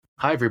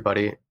Hi,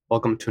 everybody.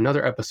 Welcome to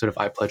another episode of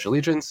I Pledge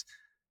Allegiance.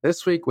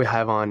 This week, we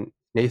have on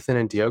Nathan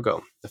and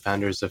Diogo, the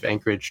founders of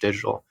Anchorage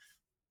Digital.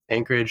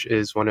 Anchorage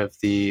is one of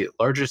the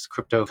largest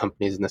crypto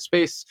companies in the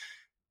space.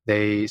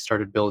 They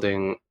started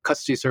building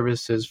custody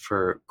services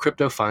for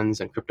crypto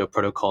funds and crypto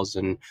protocols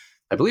in,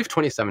 I believe,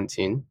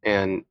 2017.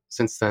 And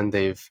since then,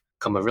 they've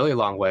come a really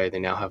long way. They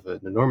now have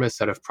an enormous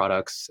set of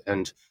products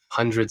and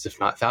hundreds, if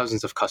not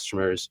thousands, of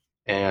customers.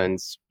 And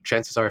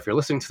chances are, if you're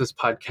listening to this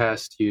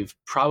podcast, you've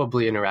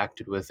probably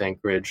interacted with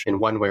Anchorage in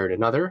one way or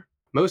another.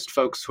 Most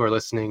folks who are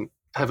listening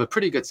have a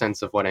pretty good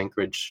sense of what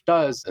Anchorage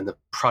does and the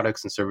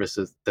products and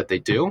services that they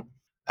do.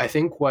 I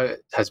think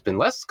what has been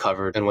less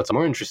covered and what's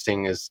more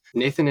interesting is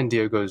Nathan and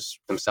Diogo's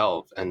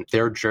themselves and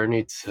their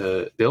journey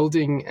to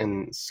building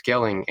and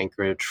scaling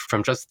Anchorage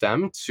from just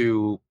them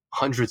to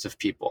hundreds of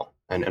people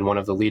and one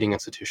of the leading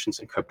institutions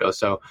in crypto.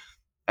 So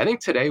I think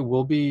today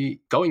we'll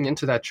be going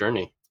into that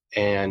journey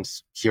and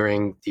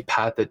hearing the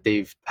path that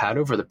they've had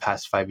over the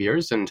past 5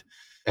 years. And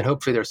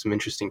hopefully there's some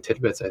interesting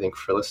tidbits, I think,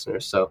 for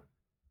listeners. So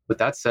with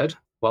that said,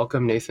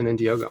 welcome, Nathan and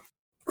Diogo.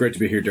 Great to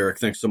be here, Derek.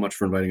 Thanks so much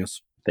for inviting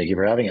us. Thank you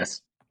for having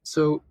us.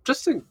 So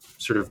just to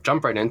sort of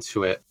jump right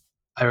into it,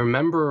 I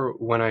remember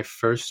when I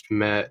first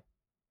met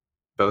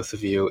both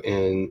of you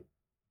in,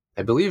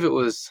 I believe it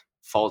was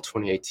fall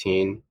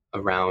 2018,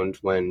 around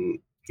when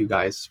you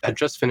guys had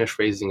just finished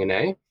raising an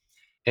A.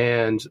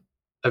 And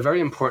a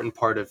very important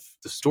part of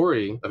the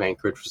story of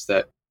Anchorage was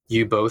that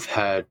you both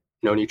had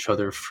known each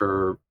other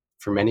for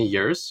many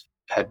years,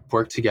 had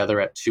worked together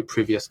at two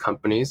previous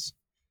companies,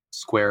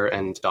 Square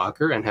and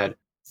Docker, and had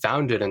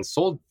founded and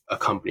sold a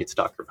company to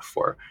Docker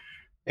before.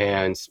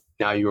 And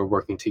now you were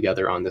working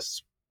together on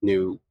this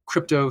new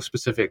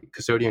crypto-specific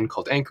custodian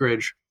called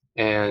Anchorage.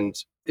 And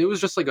it was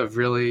just like a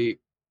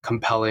really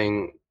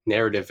compelling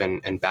narrative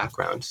and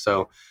background.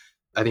 So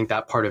I think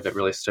that part of it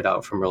really stood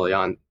out from early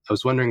on. I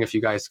was wondering if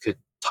you guys could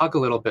talk a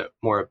little bit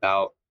more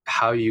about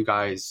how you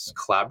guys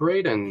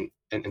collaborate and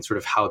sort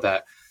of how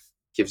that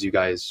gives you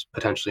guys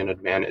potentially an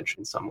advantage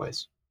in some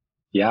ways.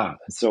 Yeah,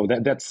 so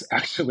that's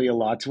actually a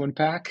lot to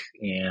unpack.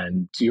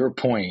 And to your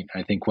point,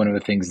 I think one of the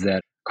things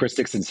that Chris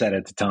Dixon said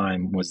at the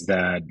time was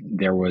that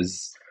there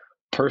was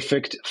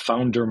perfect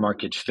founder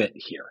market fit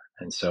here.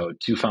 And so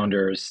two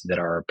founders that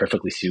are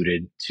perfectly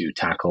suited to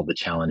tackle the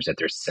challenge that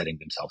they're setting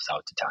themselves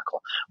out to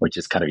tackle, which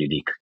is kind of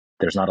unique.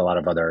 There's not a lot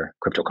of other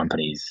crypto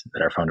companies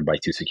that are founded by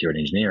two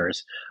security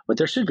engineers, but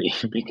there should be,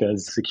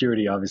 because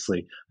security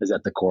obviously is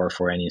at the core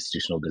for any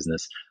institutional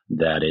business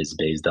that is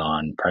based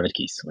on private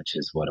keys, which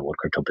is what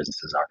crypto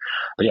businesses are.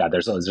 But yeah,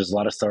 there's a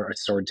lot of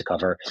story to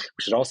cover.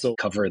 We should also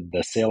cover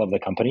the sale of the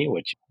company,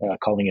 which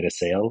calling it a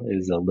sale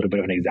is a little bit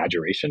of an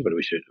exaggeration, but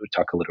we should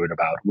talk a little bit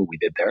about what we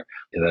did there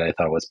that I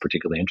thought was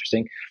particularly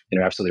interesting. And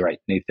you're absolutely right.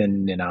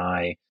 Nathan and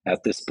I,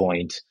 at this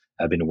point,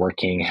 I've been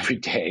working every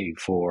day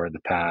for the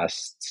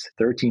past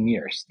 13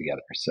 years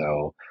together.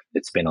 So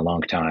it's been a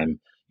long time.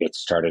 It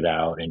started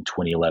out in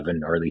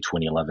 2011, early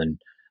 2011,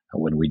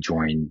 when we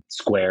joined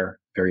Square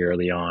very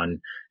early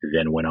on,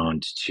 then went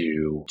on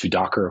to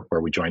Docker, where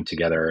we joined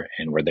together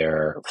and were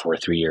there for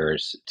 3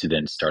 years, to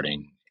then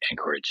starting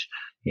Anchorage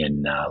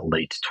in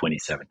late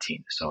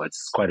 2017. So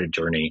it's quite a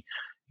journey.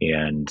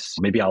 And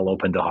maybe I'll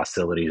open the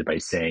hostilities by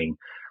saying,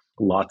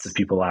 lots of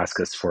people ask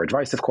us for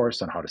advice, of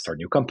course, on how to start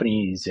new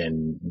companies.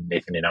 And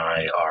Nathan and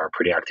I are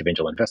pretty active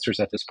angel investors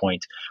at this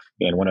point.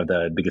 And one of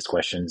the biggest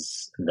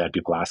questions that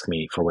people ask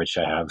me, for which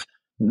I have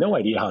no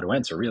idea how to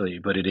answer really,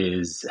 but it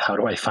is, how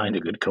do I find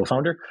a good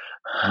co-founder?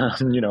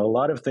 A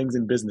lot of things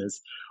in business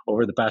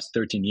over the past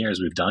 13 years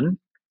we've done.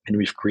 And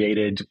we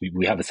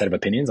have a set of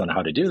opinions on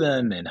how to do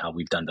them and how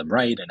we've done them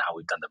right and how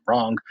we've done them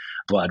wrong.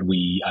 But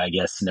we, I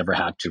guess, never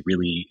had to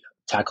really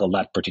tackle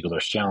that particular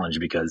challenge,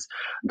 because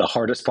the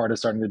hardest part of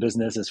starting the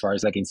business, as far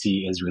as I can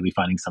see, is really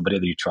finding somebody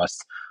that you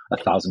trust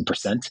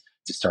 1,000%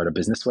 to start a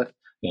business with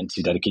and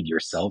to dedicate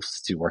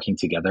yourselves to working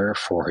together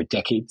for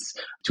decades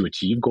to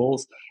achieve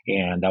goals.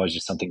 And that was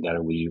just something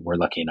that we were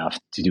lucky enough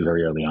to do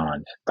very early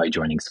on by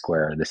joining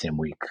Square the same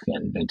week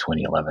in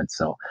 2011.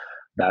 So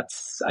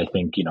that's, I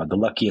think, the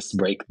luckiest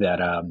break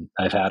that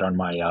I've had on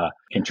my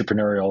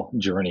entrepreneurial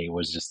journey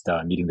was just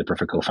meeting the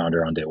perfect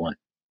co-founder on day one.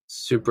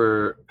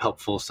 Super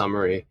helpful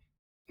summary.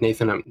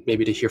 Nathan,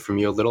 maybe to hear from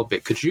you a little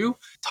bit, could you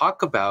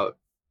talk about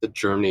the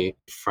journey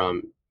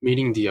from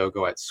meeting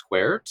Diogo at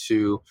Square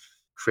to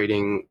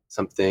creating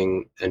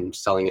something and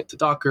selling it to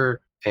Docker,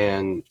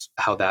 and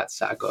how that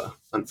saga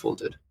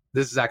unfolded?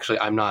 This is actually,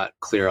 I'm not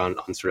clear on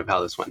sort of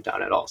how this went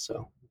down at all,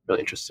 so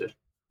really interested.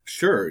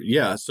 Sure.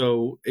 Yeah.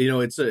 So,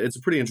 it's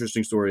a pretty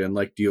interesting story. And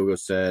like Diogo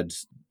said,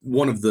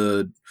 one of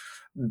the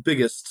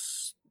biggest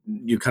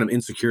kind of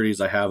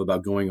insecurities I have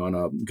about going on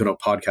a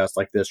podcast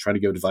like this, trying to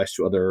give advice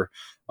to other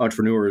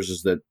entrepreneurs,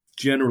 is that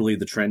generally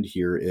the trend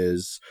here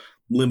is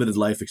limited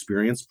life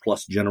experience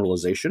plus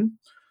generalization,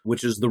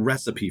 which is the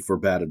recipe for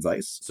bad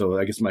advice. So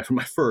I guess my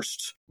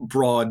first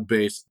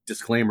broad-based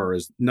disclaimer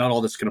is not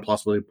all this can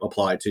possibly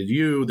apply to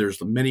you.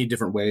 There's many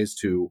different ways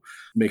to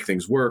make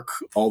things work.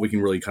 All we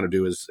can really kind of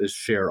do is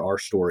share our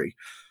story.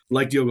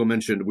 Like Diogo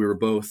mentioned, we were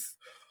both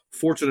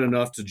fortunate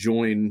enough to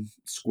join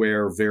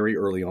Square very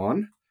early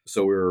on.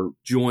 So we were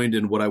joined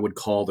in what I would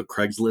call the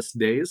Craigslist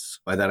days.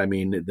 By that, I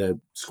mean the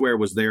Square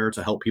was there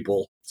to help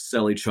people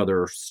sell each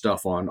other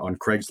stuff on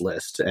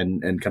Craigslist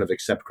and kind of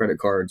accept credit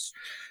cards.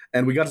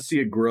 And we got to see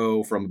it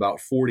grow from about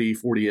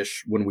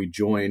 40-ish when we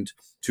joined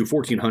to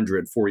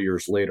 1,400 4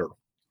 years later.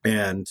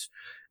 And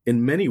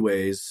in many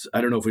ways,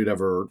 I don't know if we'd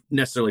ever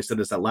necessarily said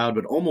this out loud,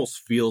 but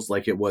almost feels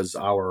like it was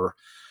our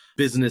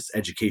business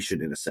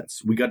education in a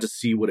sense. We got to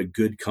see what a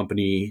good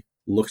company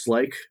looks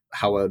like,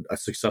 how a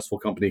successful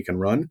company can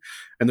run.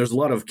 And there's a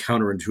lot of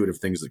counterintuitive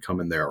things that come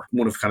in there.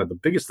 One of kind of the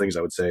biggest things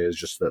I would say is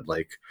just that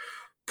like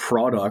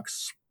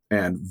products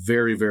and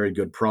very, very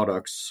good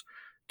products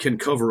can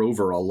cover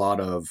over a lot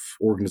of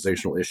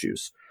organizational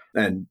issues.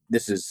 And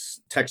this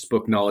is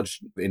textbook knowledge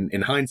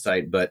in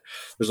hindsight, but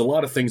there's a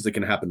lot of things that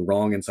can happen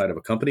wrong inside of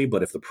a company.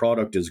 But if the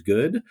product is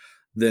good,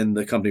 then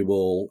the company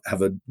will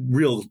have a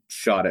real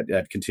shot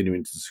at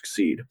continuing to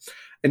succeed.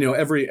 And,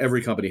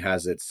 every company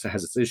has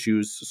its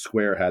issues.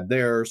 Square had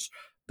theirs.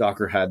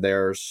 Docker had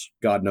theirs.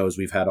 God knows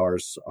we've had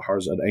ours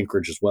at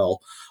Anchorage as well.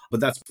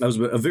 But that was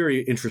a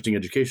very interesting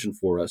education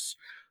for us.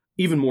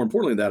 Even more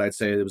importantly than that, I'd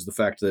say it was the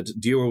fact that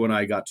Diogo and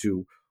I got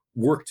to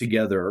work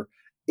together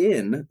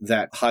in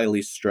that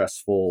highly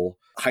stressful,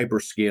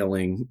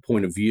 hyperscaling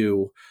point of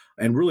view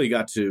and really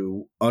got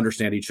to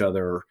understand each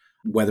other,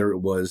 whether it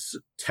was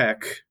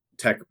tech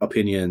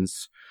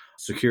opinions,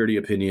 security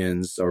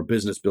opinions, or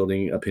business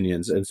building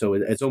opinions. And so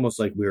it's almost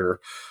like we're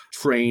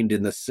trained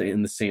in the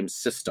same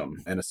system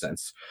in a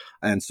sense.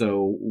 And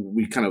so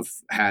we kind of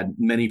had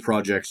many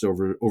projects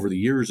over the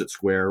years at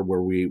Square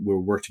where we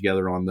worked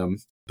together on them,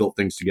 built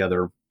things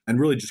together, and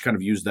really just kind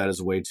of used that as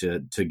a way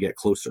to get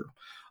closer.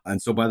 And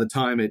so by the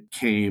time it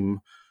came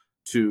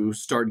to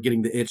start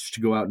getting the itch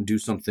to go out and do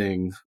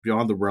something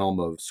beyond the realm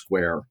of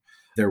Square,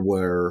 there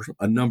were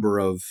a number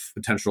of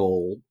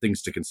potential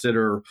things to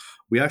consider.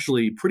 We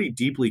actually pretty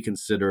deeply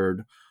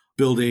considered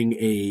building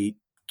a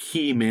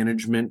key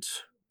management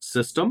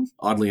system,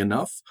 oddly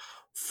enough,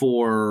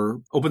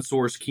 for open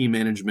source key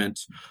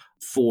management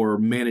for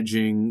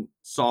managing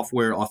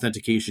software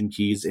authentication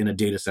keys in a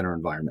data center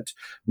environment.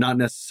 Not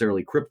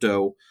necessarily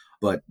crypto,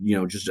 but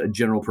just a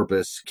general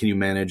purpose. Can you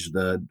manage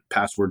the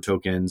password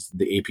tokens,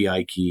 the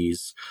API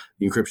keys,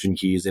 the encryption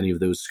keys, any of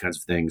those kinds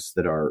of things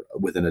that are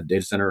within a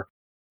data center?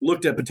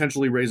 Looked at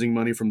potentially raising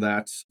money from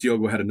that.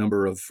 Diogo had a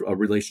number of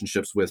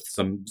relationships with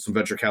some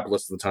venture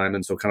capitalists at the time,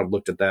 and so kind of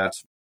looked at that.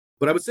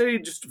 But I would say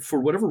just for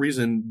whatever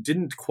reason,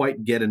 didn't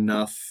quite get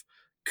enough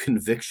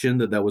conviction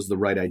that was the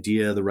right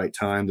idea, the right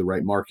time, the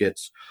right market,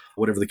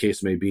 whatever the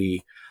case may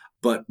be,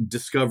 but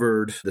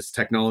discovered this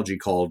technology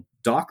called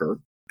Docker.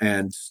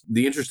 And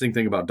the interesting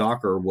thing about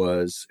Docker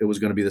was it was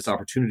going to be this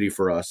opportunity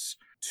for us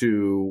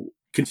to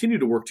continue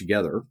to work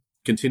together,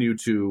 continue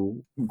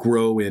to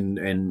grow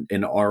in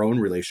our own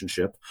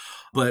relationship,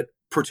 but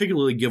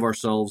particularly give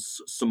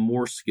ourselves some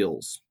more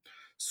skills.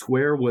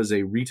 Square was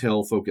a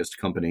retail-focused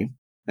company.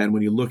 And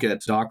when you look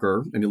at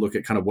Docker and you look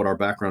at kind of what our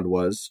background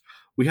was,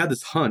 we had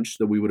this hunch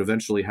that we would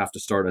eventually have to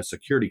start a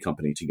security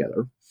company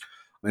together.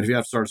 And if you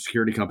have to start a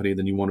security company,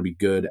 then you want to be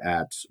good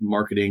at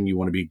marketing. You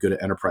want to be good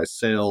at enterprise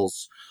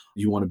sales.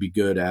 You want to be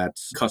good at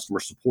customer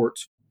support.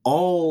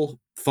 All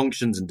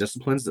functions and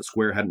disciplines that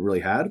Square hadn't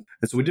really had.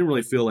 And so we didn't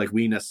really feel like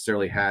we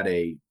necessarily had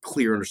a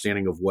clear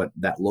understanding of what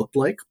that looked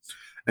like.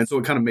 And so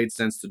it kind of made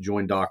sense to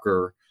join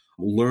Docker,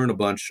 learn a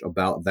bunch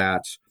about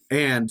that,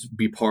 and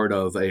be part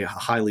of a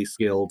highly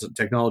scaled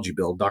technology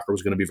build. Docker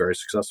was going to be very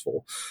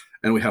successful.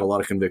 And we had a lot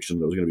of conviction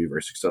that it was going to be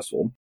very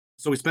successful.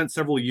 So we spent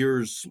several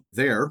years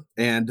there,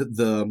 and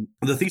the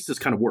thesis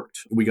kind of worked.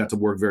 We got to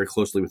work very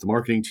closely with the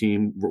marketing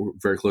team,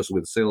 very closely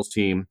with the sales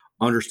team,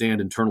 understand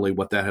internally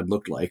what that had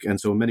looked like.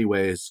 And so in many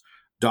ways,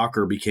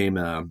 Docker became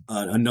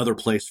another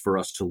place for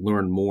us to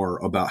learn more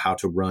about how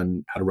to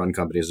run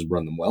companies and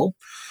run them well.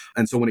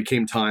 And so when it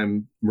came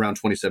time around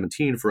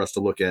 2017 for us to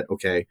look at,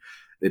 okay,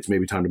 it's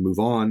maybe time to move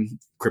on.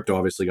 Crypto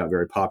obviously got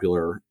very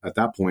popular at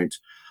that point.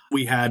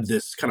 We had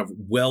this kind of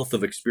wealth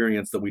of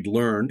experience that we'd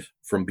learned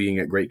from being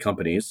at great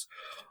companies,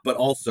 but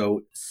also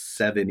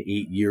 7-8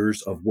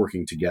 years of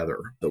working together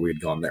that we had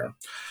gone there.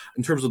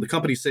 In terms of the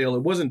company sale,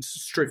 it wasn't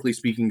strictly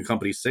speaking a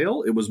company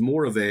sale. It was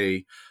more of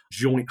a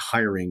joint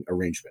hiring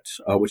arrangement,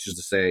 which is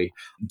to say,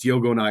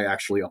 Diogo and I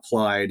actually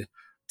applied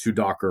to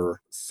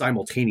Docker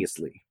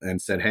simultaneously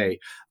and said, hey,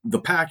 the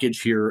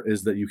package here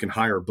is that you can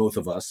hire both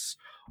of us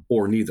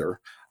or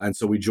neither. And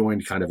so we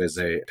joined kind of as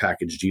a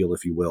package deal,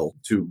 if you will,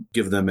 to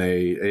give them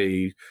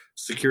a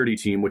security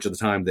team, which at the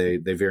time they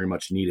very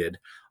much needed.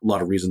 A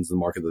lot of reasons in the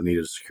market that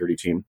needed a security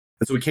team.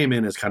 And so we came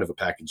in as kind of a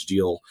package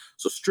deal.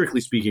 So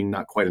strictly speaking,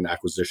 not quite an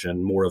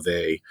acquisition, more of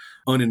a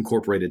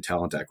unincorporated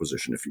talent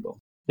acquisition, if you will.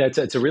 Yeah,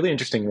 it's a really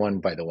interesting one,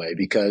 by the way,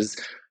 because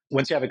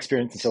once you have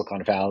experience in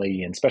Silicon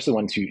Valley, and especially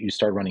once you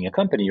start running a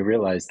company, you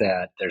realize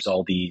that there's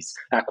all these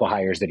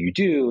acqui-hires that you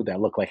do that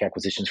look like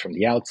acquisitions from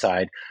the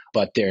outside,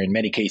 but they're in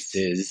many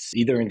cases,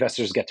 either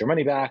investors get their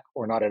money back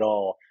or not at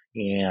all.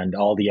 and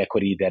all the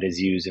equity that is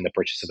used in the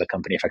purchase of the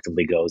company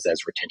effectively goes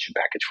as retention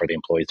package for the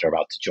employees that are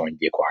about to join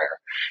the acquirer.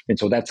 And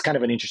so that's kind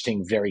of an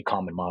interesting, very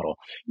common model.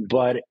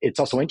 But it's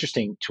also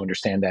interesting to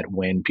understand that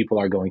when people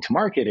are going to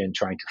market and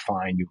trying to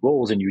find new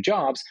roles and new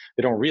jobs,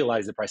 they don't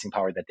realize the pricing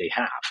power that they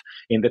have,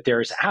 and that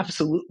there is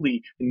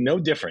absolutely no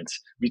difference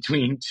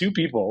between two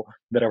people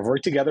that have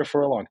worked together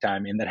for a long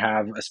time and that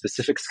have a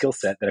specific skill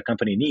set that a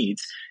company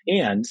needs,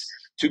 and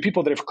two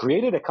people that have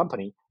created a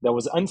company that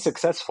was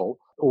unsuccessful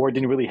or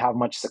didn't really have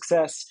much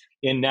success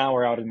and now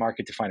are out in the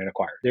market to find an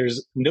acquirer.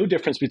 There's no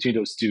difference between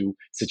those two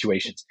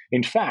situations.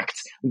 In fact,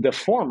 the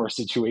former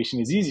situation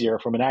is easier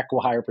from an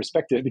acqui-hire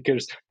perspective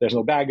because there's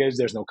no baggage,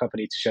 there's no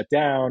company to shut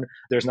down,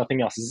 there's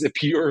nothing else. This is a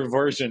pure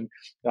version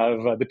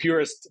of the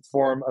purest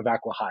form of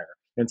acqui-hire.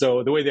 And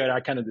so the way that I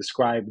kind of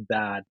describe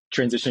that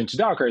transition to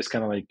Docker is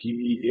kind of like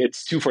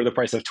it's 2 for the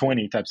price of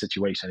 20 type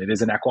situation. It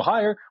is an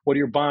acqui-hire. What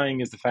you're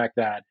buying is the fact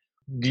that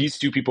these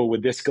two people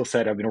with this skill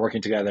set have been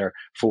working together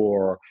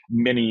for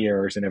many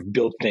years and have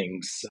built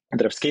things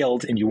that have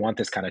scaled, and you want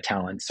this kind of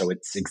talent. So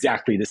it's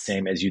exactly the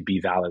same as you'd be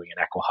valuing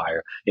an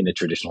acqui-hire in the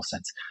traditional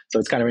sense. So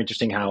it's kind of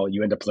interesting how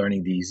you end up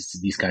learning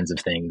these kinds of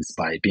things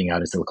by being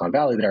out in Silicon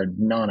Valley that are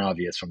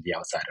non-obvious from the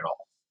outside at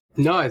all.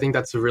 No, I think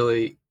that's a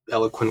really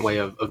eloquent way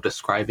of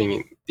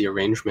describing the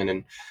arrangement.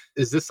 And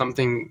is this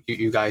something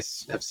you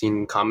guys have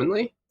seen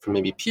commonly from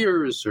maybe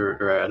peers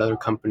or at other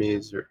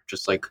companies or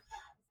just like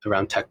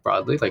around tech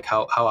broadly? Like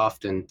how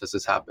often does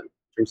this happen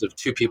in terms of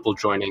two people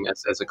joining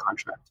as a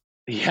contract?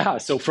 Yeah.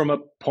 So from a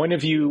point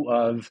of view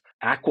of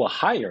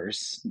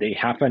acqui-hires, they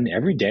happen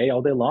every day,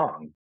 all day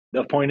long.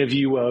 The point of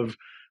view of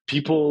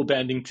people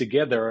banding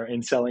together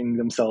and selling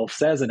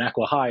themselves as an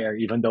acqui-hire,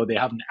 even though they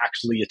haven't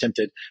actually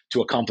attempted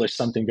to accomplish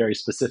something very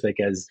specific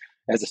as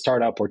a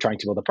startup or trying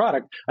to build a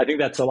product, I think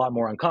that's a lot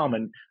more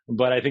uncommon.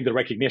 But I think the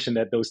recognition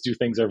that those two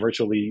things are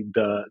virtually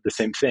the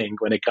same thing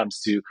when it comes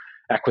to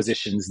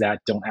acquisitions that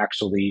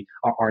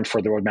aren't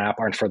for the roadmap,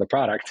 aren't for the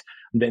product,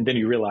 then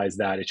you realize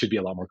that it should be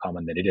a lot more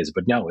common than it is.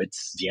 But no,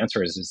 the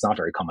answer is it's not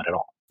very common at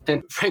all.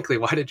 And frankly,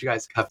 why did you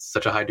guys have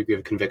such a high degree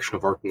of conviction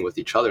of working with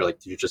each other? Like,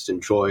 did you just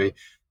enjoy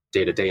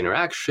day-to-day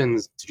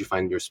interactions? Did you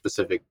find your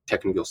specific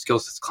technical skill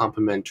sets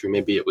complementary?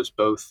 Maybe it was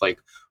both. Like,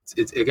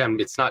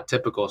 it's not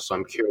typical. So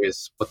I'm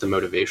curious what the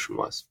motivation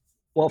was.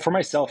 Well, for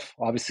myself,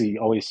 obviously,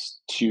 always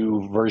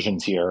two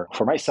versions here.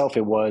 For myself,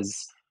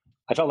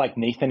 I felt like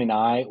Nathan and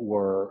I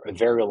were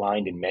very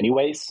aligned in many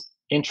ways.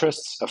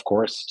 Interests, of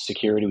course,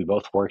 security, we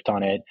both worked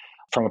on it.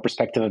 From a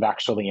perspective of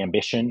actually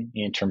ambition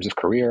in terms of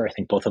career, I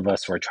think both of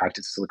us were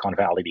attracted to Silicon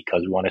Valley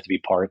because we wanted to be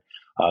part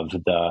of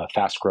the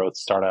fast growth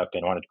startup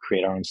and wanted to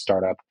create our own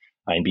startup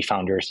and be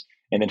founders.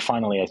 And then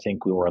finally, I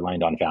think we were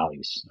aligned on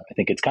values. I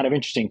think it's kind of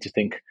interesting to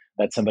think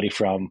that somebody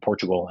from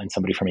Portugal and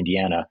somebody from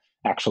Indiana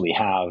actually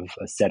have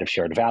a set of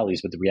shared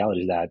values, but the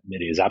reality is that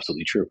it is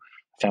absolutely true.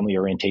 Family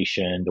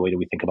orientation, the way that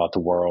we think about the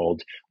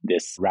world,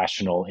 this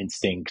rational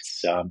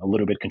instincts, a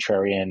little bit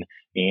contrarian,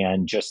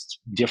 and just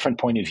different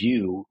point of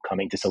view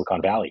coming to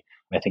Silicon Valley.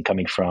 I think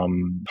coming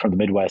from the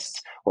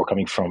Midwest or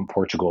coming from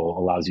Portugal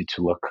allows you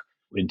to look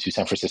into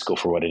San Francisco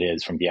for what it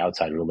is from the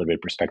outside with a little bit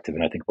of perspective.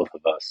 And I think both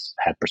of us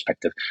had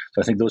perspective.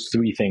 So I think those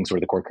three things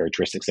were the core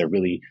characteristics that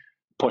really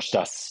pushed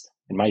us,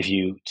 in my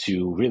view,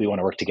 to really want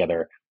to work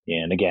together.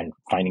 And again,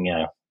 finding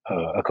a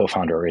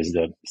co-founder is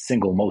the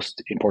single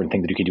most important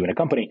thing that you can do in a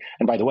company.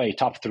 And by the way,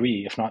 top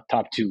 3, if not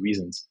top 2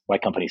 reasons why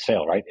companies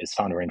fail, right, is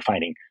founder and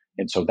finding.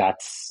 And so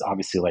that's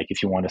obviously like,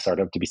 if you want a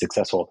startup to be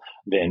successful,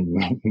 then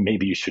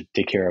maybe you should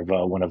take care of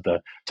one of the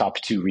top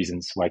 2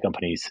 reasons why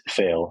companies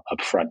fail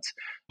up front.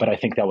 But I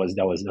think that was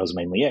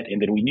mainly it. And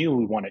then we knew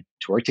we wanted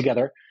to work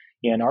together.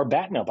 And our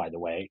bet now, by the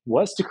way,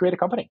 was to create a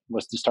company,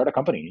 was to start a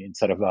company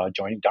instead of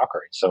joining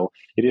Docker. So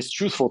it is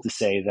truthful to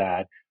say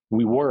that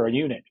we were a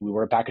unit, we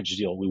were a package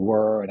deal, we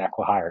were an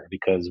acqui-hire,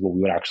 because what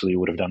we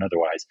would have done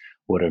otherwise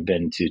would have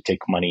been to take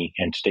money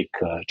and to take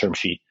a term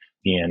sheet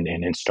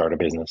and start a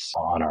business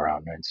on our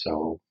own. And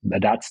so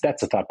that's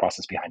the thought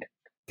process behind it.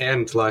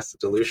 And less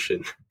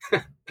dilution.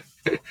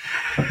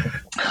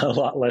 A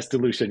lot less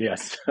dilution,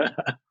 yes.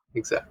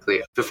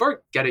 Exactly.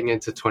 Before getting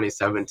into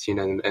 2017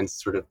 and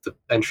sort of the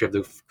entry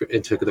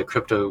into the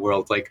crypto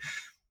world, like,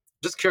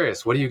 just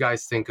curious, what do you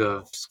guys think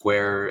of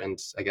Square, and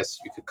I guess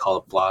you could call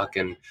it Block,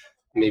 and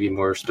maybe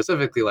more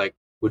specifically, like,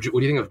 what do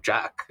you think of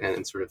Jack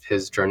and sort of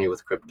his journey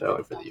with crypto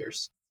over the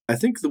years? I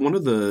think that one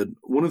of the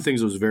things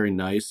that was very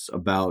nice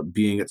about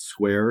being at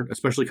Square,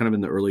 especially kind of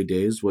in the early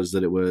days, was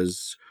that it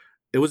was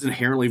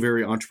inherently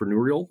very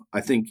entrepreneurial.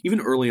 I think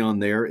even early on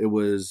there, it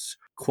was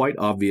quite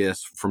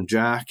obvious from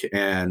Jack,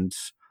 and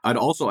I'd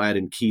also add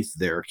in Keith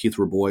there. Keith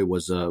Raboy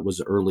was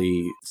an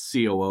early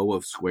COO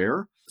of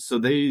Square. So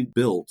they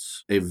built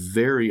a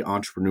very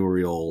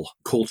entrepreneurial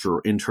culture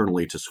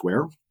internally to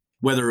Square.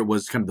 Whether it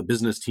was kind of the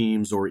business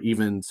teams or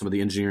even some of the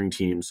engineering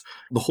teams,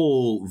 the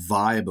whole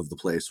vibe of the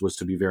place was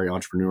to be very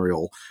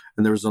entrepreneurial.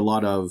 And there was a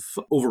lot of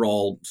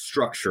overall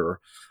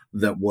structure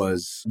that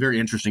was very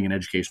interesting and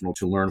educational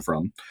to learn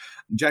from.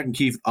 Jack and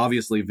Keith,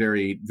 obviously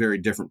very, very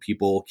different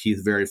people. Keith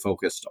very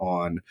focused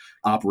on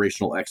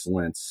operational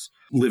excellence,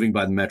 living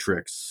by the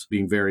metrics,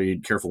 being very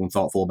careful and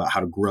thoughtful about how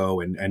to grow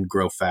and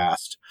grow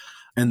fast.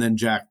 And then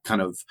Jack,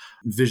 kind of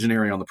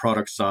visionary on the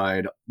product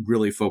side,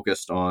 really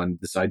focused on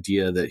this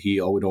idea that he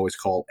would always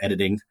call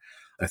editing.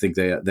 I think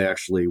they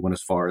actually went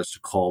as far as to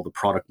call the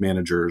product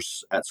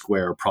managers at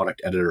Square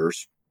product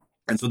editors.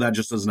 And so that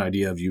just as an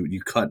idea of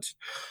you cut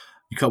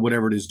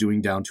whatever it is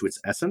doing down to its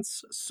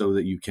essence so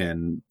that you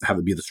can have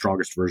it be the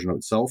strongest version of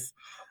itself.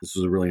 This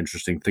was a really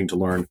interesting thing to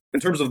learn. In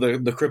terms of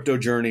the crypto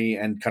journey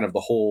and kind of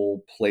the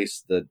whole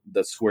place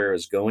that Square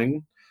is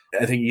going,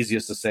 I think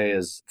easiest to say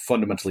is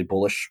fundamentally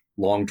bullish,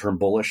 long-term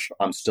bullish.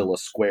 I'm still a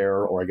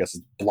Square, or I guess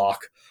block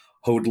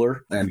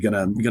hodler, and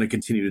gonna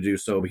continue to do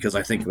so because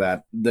I think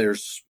that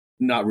there's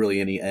not really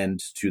any end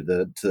to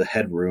the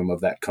headroom of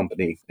that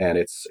company, and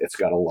it's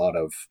got a lot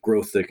of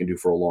growth they can do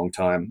for a long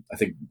time. I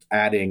think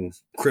adding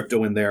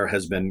crypto in there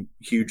has been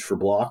huge for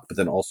Block, but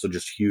then also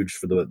just huge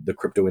for the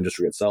crypto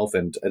industry itself,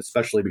 and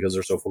especially because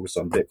they're so focused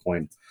on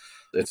Bitcoin.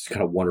 It's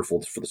kind of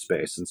wonderful for the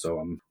space, and so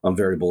I'm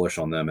very bullish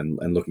on them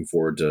and looking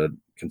forward to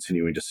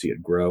continuing to see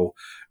it grow.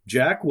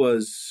 Jack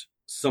was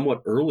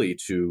somewhat early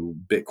to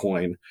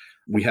Bitcoin.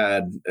 We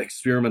had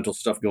experimental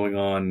stuff going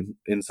on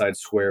inside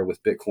Square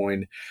with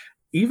Bitcoin,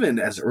 even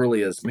as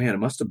early as, it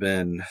must have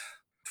been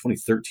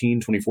 2013,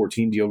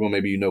 2014. Diogo,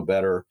 maybe you know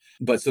better.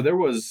 But so there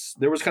was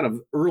kind of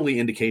early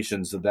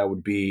indications that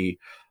would be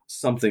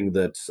something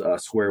that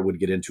Square would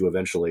get into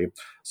eventually.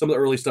 Some of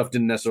the early stuff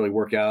didn't necessarily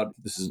work out.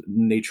 This is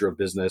nature of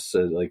business.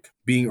 Like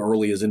being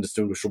early is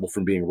indistinguishable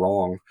from being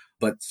wrong.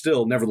 But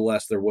still,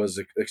 nevertheless, there was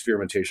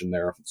experimentation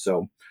there.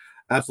 So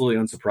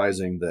absolutely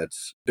unsurprising that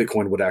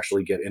Bitcoin would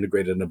actually get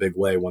integrated in a big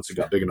way once it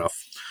got big enough.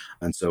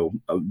 And so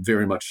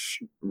very much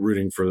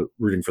rooting for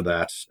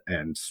that.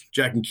 And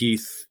Jack and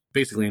Keith,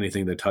 basically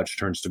anything they touch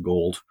turns to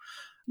gold.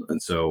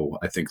 And so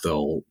I think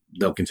they'll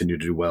continue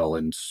to do well,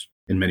 and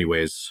in many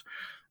ways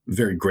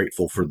very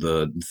grateful for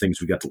the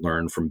things we got to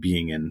learn from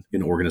being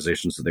in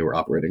organizations that they were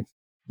operating.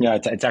 Yeah,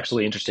 it's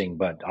actually interesting,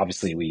 but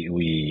obviously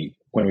we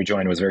when we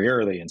joined it was very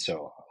early, and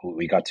so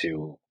we got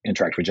to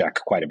interact with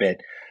Jack quite a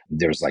bit.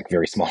 There's like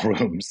very small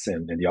rooms,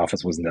 and the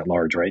office wasn't that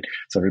large, right?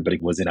 So everybody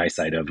was in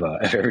eyesight of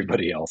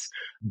everybody else.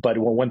 But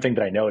one thing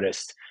that I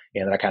noticed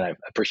and that I kind of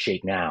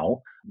appreciate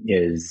now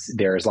is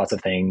there's lots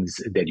of things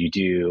that you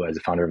do as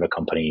a founder of a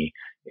company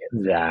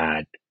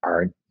that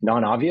are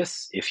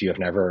non-obvious if you have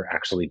never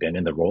actually been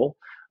in the role.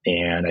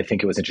 And I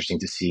think it was interesting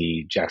to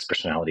see Jack's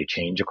personality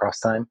change across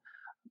time,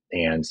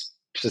 and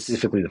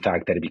specifically the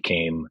fact that he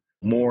became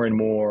more and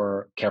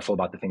more careful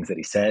about the things that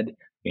he said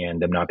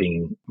and them not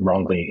being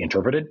wrongly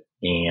interpreted.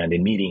 And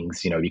in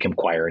meetings, he became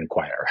quieter and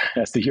quieter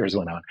as the years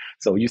went on.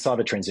 So you saw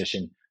the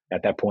transition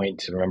at that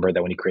point. Remember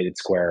that when he created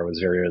Square, it was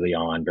very early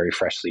on, very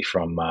freshly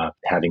from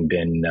having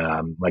been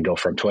let go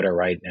from Twitter,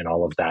 right? And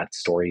all of that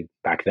story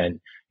back then.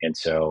 And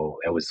so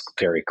it was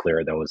very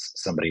clear that was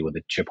somebody with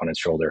a chip on his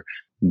shoulder,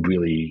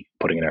 really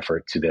putting an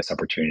effort to this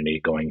opportunity,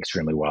 going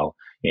extremely well.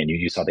 And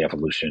you saw the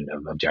evolution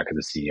of Jack as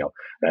a CEO.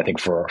 And I think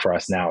for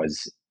us now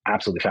is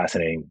absolutely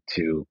fascinating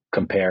to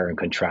compare and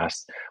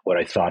contrast what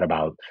I thought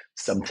about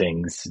some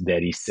things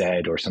that he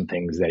said or some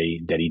things that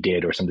he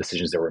did or some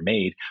decisions that were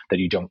made that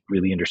you don't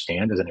really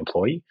understand as an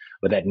employee,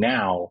 but that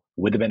now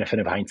with the benefit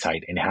of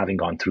hindsight and having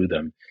gone through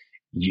them,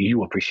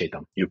 you appreciate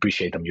them. You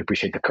appreciate them. You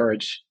appreciate the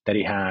courage that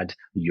he had.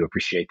 You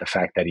appreciate the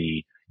fact that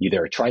he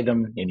either tried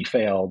them and he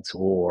failed,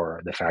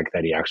 or the fact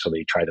that he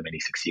actually tried them and he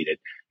succeeded.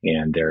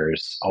 And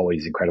there's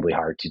always incredibly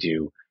hard to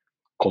do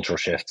cultural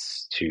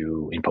shifts,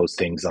 to impose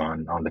things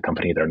on the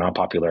company that are not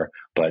popular,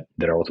 but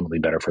that are ultimately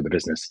better for the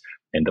business.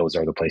 And those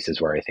are the places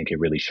where I think it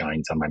really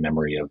shines on my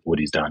memory of what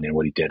he's done and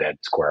what he did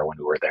at Square when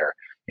we were there,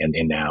 and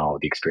now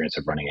the experience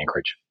of running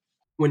Anchorage.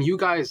 When you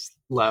guys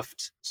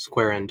left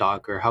Square and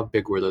Docker, how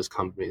big were those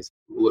companies?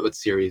 What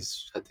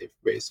series had they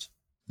raised?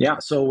 Yeah,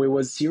 so it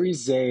was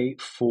Series A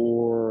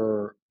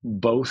for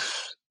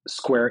both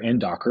Square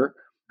and Docker.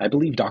 I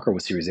believe Docker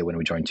was Series A when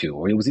we joined too,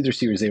 or it was either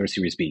Series A or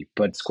Series B.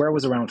 But Square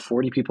was around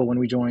 40 people when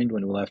we joined.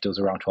 When we left, it was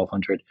around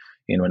 1,200.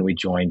 And when we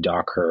joined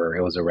Docker,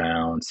 it was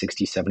around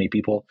 60, 70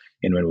 people.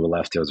 And when we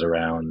left, it was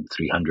around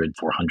 300,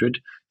 400,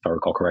 if I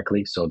recall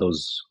correctly. So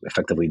those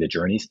effectively the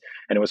journeys.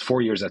 And it was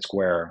 4 years at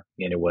Square,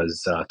 and it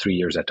was 3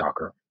 years at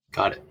Docker.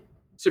 Got it.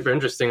 Super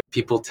interesting.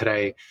 People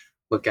today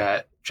look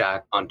at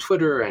Jack on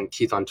Twitter and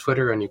Keith on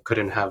Twitter, and you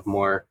couldn't have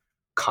more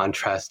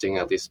contrasting,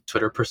 at least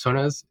Twitter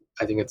personas.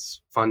 I think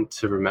it's fun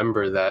to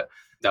remember that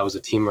was a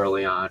team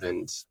early on,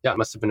 and yeah, it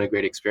must have been a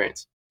great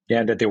experience.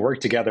 Yeah, that they work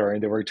together,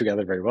 and they work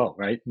together very well,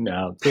 right?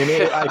 No,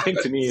 I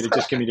think to me, it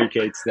just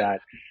communicates that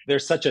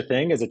there's such a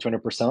thing as a Twitter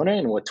persona,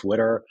 and what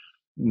Twitter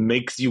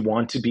makes you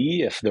want to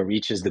be if the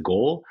reach is the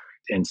goal.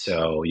 And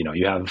so,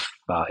 you have,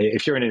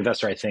 if you're an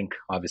investor, I think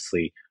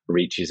obviously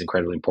reach is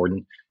incredibly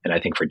important. And I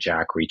think for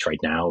Jack, reach right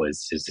now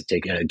is to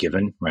take a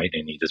given, right?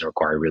 And he doesn't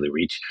require really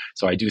reach.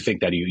 So I do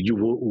think that you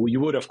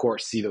would, of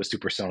course, see those two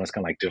personas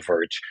kind of like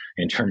diverge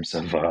in terms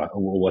of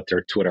what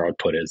their Twitter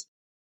output is.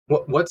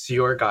 What's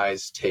your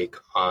guys' take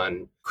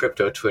on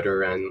crypto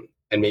Twitter and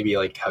maybe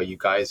like how you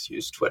guys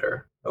use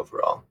Twitter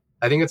overall?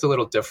 I think it's a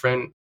little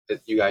different. That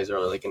you guys are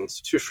like an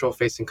institutional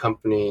facing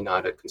company,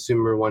 not a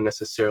consumer one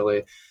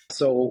necessarily.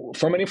 So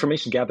from an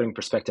information gathering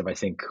perspective, I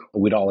think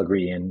we'd all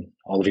agree, and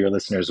all of your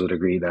listeners would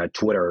agree, that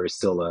Twitter is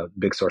still a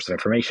big source of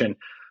information.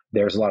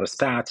 There's a lot of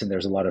stats and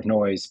there's a lot of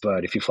noise,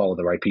 but if you follow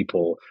the right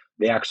people,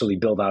 they actually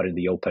build out in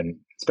the open,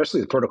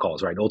 especially the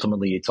protocols, right?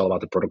 Ultimately, it's all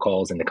about the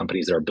protocols and the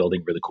companies that are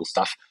building really cool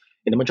stuff.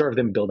 And the majority of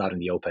them build out in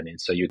the open.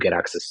 And so you get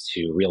access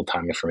to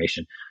real-time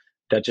information.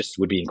 That just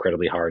would be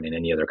incredibly hard in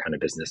any other kind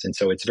of business. And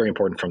so it's very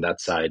important from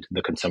that side,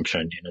 the consumption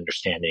and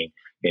understanding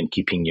and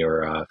keeping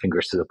your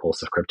fingers to the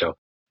pulse of crypto. In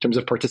terms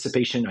of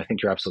participation, I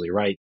think you're absolutely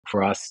right.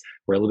 For us,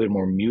 we're a little bit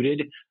more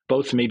muted,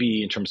 both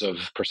maybe in terms of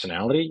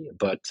personality,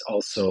 but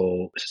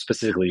also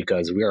specifically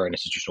because we are an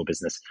institutional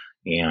business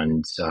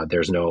and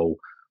there's no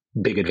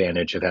big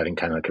advantage of having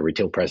kind of like a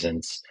retail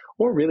presence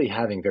or really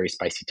having very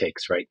spicy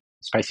takes, right?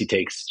 Spicy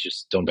takes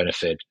just don't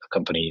benefit a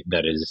company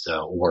that is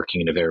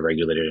working in a very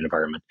regulated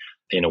environment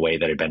in a way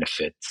that it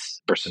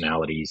benefits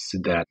personalities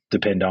that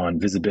depend on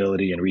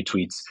visibility and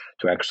retweets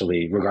to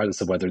actually,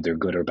 regardless of whether they're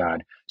good or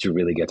bad, to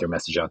really get their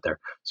message out there.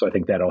 So I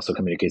think that also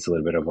communicates a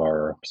little bit of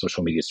our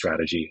social media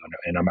strategy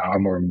and our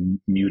more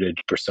muted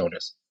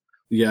personas.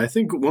 Yeah, I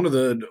think one of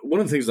the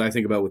things I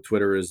think about with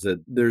Twitter is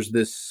that there's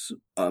this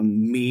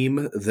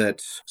meme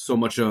that so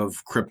much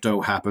of crypto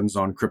happens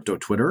on crypto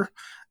Twitter,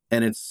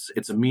 and it's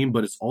a meme,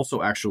 but it's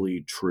also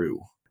actually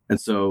true.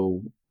 And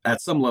so at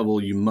some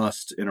level, you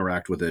must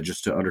interact with it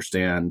just to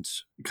understand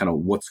kind of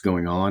what's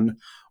going on,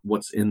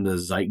 what's in the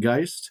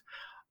zeitgeist.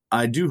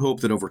 I do hope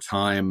that over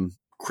time,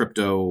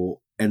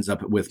 crypto ends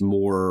up with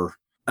more,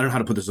 I don't know how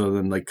to put this other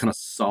than like kind of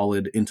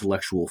solid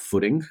intellectual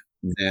footing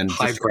than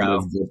just kind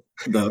of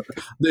the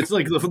it's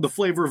like the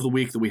flavor of the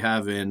week that we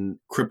have in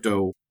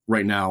crypto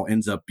right now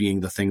ends up being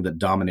the thing that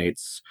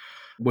dominates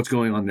what's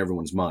going on in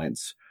everyone's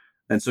minds.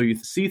 And so you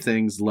see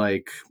things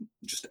like,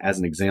 just as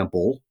an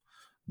example,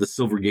 the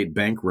Silvergate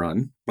bank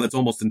run that's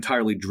almost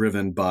entirely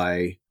driven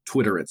by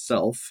Twitter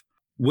itself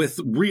with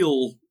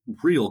real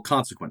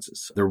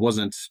consequences. There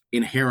wasn't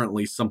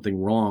inherently something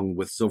wrong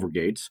with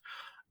Silvergate.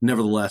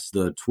 Nevertheless,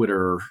 the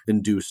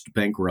Twitter-induced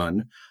bank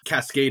run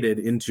cascaded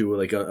into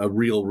like a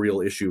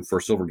real issue for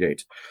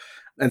Silvergate.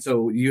 And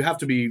so you have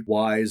to be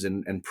wise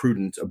and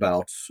prudent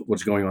about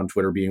what's going on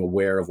Twitter, being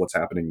aware of what's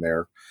happening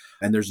there.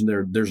 And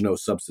there's no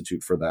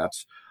substitute for that.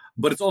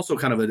 But it's also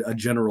kind of a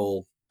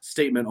general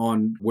statement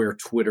on where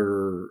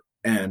Twitter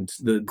and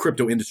the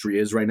crypto industry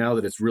is right now,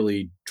 that it's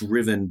really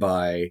driven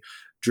by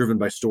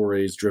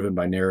stories, driven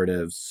by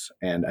narratives.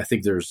 And I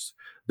think there's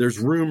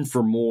room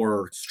for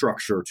more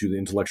structure to the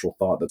intellectual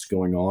thought that's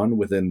going on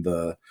within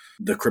the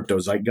crypto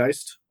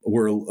zeitgeist.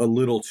 We're a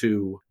little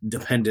too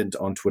dependent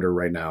on Twitter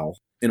right now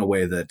in a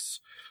way that,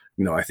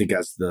 I think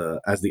as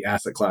the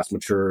asset class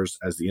matures,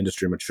 as the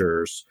industry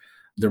matures,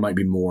 there might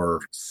be more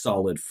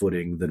solid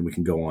footing than we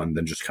can go on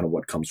than just kind of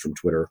what comes from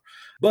Twitter.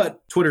 But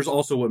Twitter's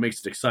also what makes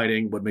it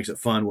exciting, what makes it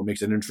fun, what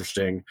makes it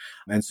interesting.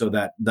 And so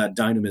that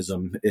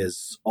dynamism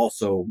is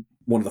also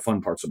one of the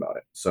fun parts about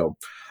it. So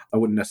I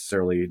wouldn't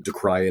necessarily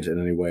decry it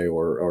in any way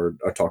or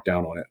talk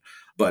down on it.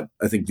 But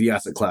I think the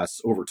asset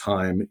class over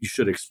time, you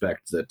should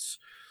expect that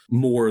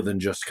more than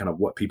just kind of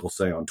what people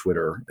say on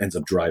Twitter ends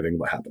up driving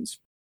what happens.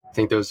 I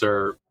think those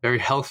are very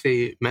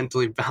healthy,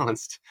 mentally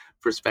balanced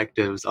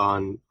perspectives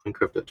on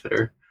crypto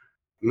Twitter.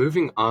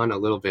 Moving on a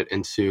little bit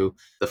into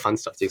the fun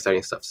stuff, the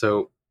exciting stuff.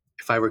 So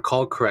if I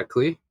recall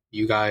correctly,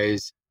 you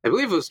guys, I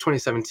believe it was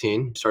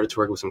 2017, started to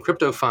work with some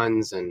crypto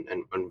funds and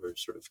were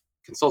sort of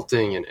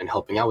consulting and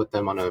helping out with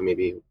them on a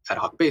maybe ad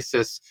hoc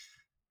basis.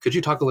 Could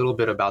you talk a little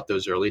bit about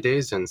those early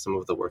days and some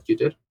of the work you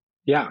did?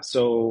 Yeah,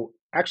 so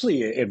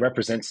actually it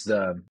represents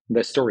the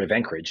story of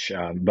Anchorage,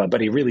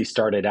 but it really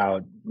started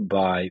out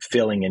by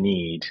filling a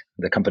need.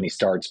 The company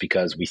starts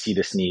because we see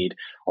this need.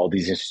 All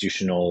these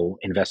institutional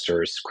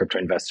investors, crypto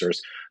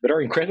investors that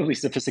are incredibly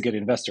sophisticated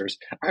investors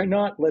are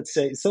not, let's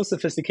say, so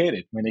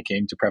sophisticated when it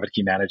came to private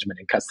key management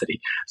and custody.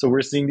 So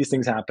we're seeing these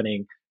things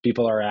happening.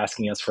 People are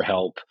asking us for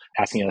help,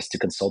 asking us to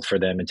consult for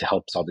them and to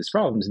help solve these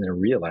problems, and then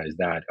realize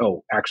that,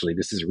 oh, actually,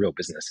 this is a real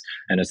business.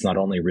 And it's not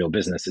only a real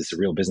business, it's a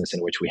real business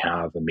in which we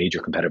have a major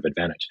competitive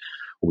advantage.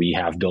 We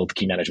have built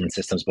key management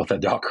systems both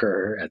at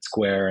Docker, at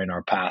Square, in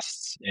our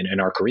pasts,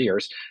 in our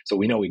careers. So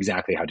we know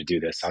exactly how to do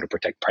this, how to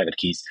protect private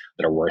keys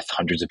that are worth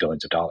hundreds of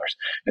billions of dollars.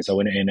 And so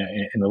in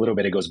a little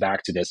bit, it goes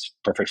back to this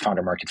perfect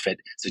founder market fit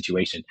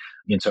situation.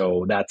 And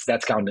so that's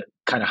kind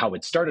of how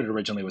it started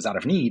originally, was out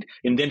of need.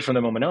 And then from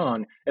the moment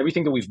on,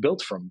 everything that we've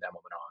built from that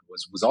moment on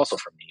was also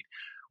from need.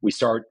 We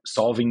start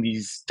solving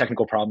these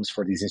technical problems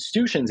for these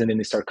institutions, and then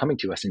they start coming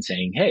to us and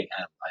saying, hey,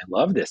 I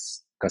love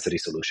this custody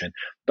solution,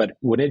 but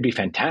wouldn't it be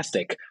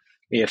fantastic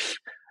if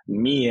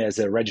me as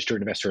a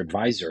registered investor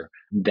advisor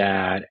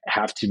that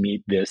have to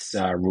meet this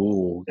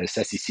rule, this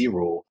SEC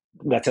rule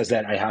that says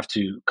that I have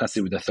to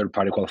custody with a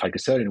third-party qualified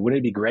custodian, wouldn't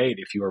it be great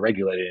if you were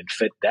regulated and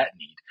fit that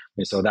need?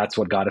 And so that's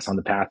what got us on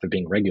the path of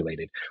being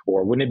regulated.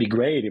 Or wouldn't it be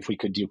great if we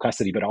could do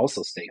custody but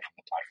also stay from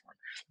the platform?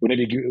 Wouldn't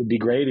it be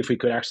great if we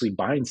could actually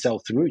buy and sell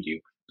through you?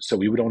 So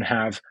we don't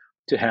have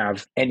to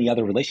have any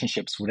other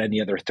relationships with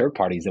any other third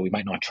parties that we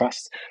might not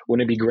trust.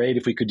 Wouldn't it be great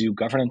if we could do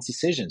governance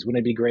decisions?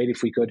 Wouldn't it be great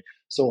if we could,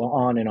 so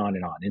on and on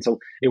and on. And so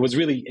it was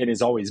really, it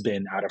has always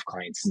been out of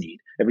clients' need.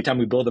 Every time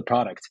we build a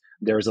product,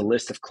 there's a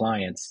list of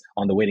clients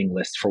on the waiting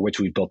list for which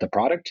we've built the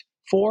product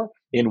for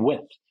and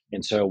with.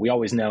 And so we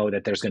always know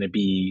that there's going to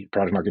be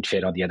product market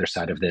fit on the other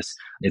side of this.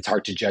 It's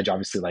hard to judge,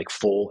 obviously, like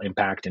full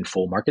impact and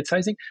full market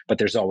sizing, but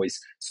there's always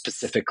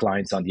specific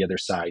clients on the other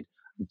side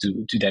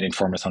to that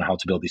inform us on how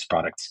to build these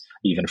products,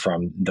 even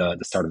from the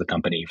start of the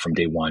company, from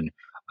day one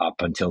up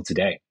until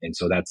today. And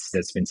so that's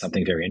been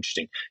something very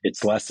interesting.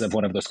 It's less of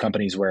one of those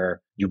companies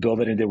where you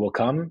build it and they will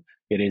come.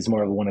 It is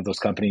more of one of those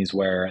companies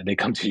where they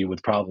come to you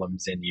with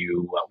problems and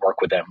you work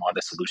with them on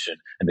the solution,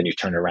 and then you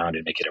turn around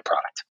and make it a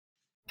product.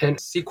 And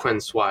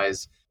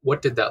sequence-wise,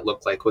 what did that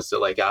look like? Was it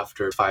like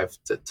after 5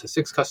 to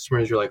 6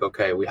 customers, you're like,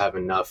 okay, we have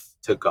enough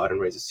to go out and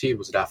raise a seed?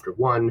 Was it after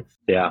 1?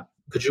 Yeah.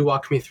 Could you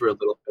walk me through a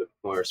little bit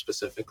more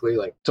specifically?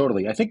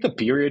 Totally. I think the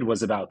period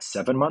was about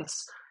 7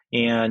 months.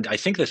 And I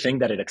think the thing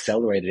that it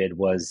accelerated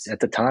was,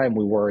 at the time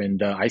we were in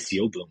the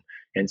ICO boom.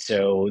 And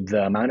so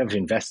the amount of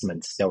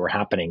investments that were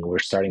happening were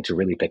starting to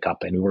really pick up.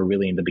 And we were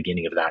really in the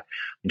beginning of that.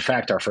 In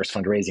fact, our first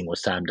fundraising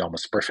was timed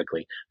almost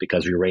perfectly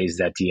because we raised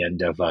at the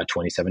end of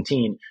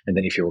 2017. And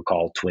then if you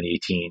recall,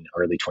 2018,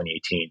 early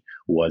 2018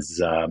 was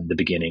the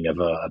beginning of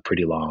a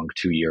pretty long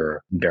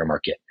 2-year bear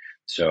market.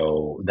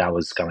 So that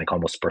was kind of like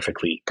almost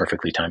perfectly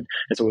timed.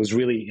 And so it was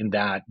really in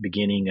that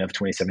beginning of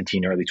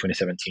 2017, early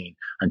 2017,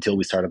 until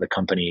we started the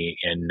company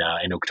in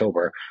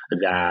October,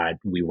 that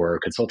we were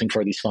consulting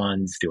for these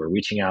funds. They were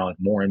reaching out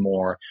more and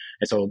more.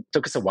 And so it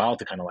took us a while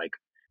to kind of like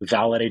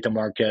validate the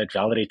market,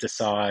 validate the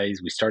size.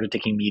 We started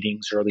taking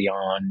meetings early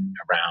on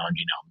around,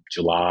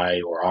 July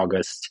or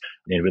August,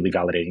 and really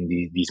validating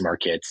these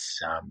markets,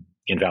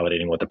 and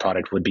validating what the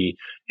product would be.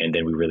 And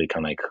then we really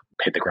kind of like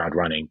hit the ground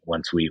running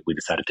once we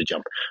decided to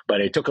jump.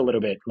 But it took a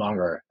little bit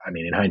longer. I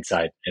mean, in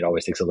hindsight, it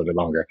always takes a little bit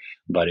longer,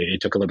 but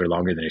it took a little bit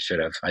longer than it should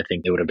have. I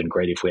think it would have been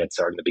great if we had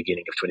started in the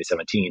beginning of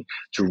 2017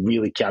 to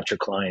really capture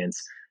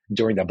clients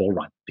during that bull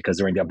run, because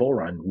during that bull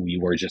run, we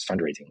were just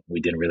fundraising. We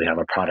didn't really have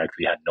a product.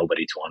 We had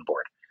nobody to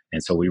onboard.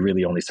 And so we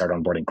really only started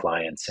onboarding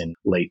clients in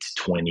late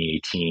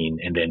 2018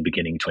 and then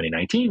beginning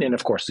 2019. And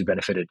of course, we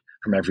benefited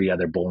from every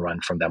other bull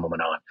run from that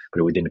moment on,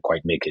 but we didn't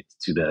quite make it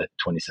to the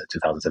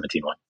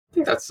 2017 one. I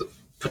think that's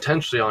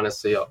potentially,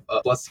 honestly, a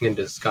blessing in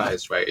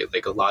disguise, right?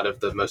 Like a lot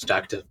of the most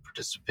active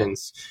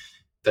participants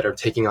that are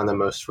taking on the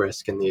most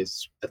risk in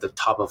these at the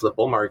top of the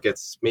bull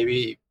markets,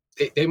 maybe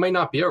they might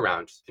not be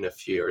around in a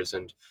few years.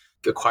 And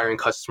acquiring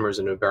customers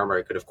in a bear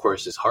market, of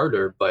course, is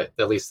harder, but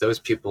at least those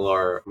people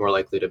are more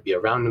likely to be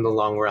around in the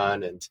long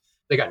run. And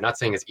again, not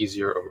saying it's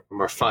easier or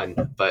more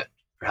fun, but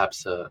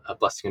perhaps a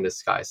blessing in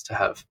disguise to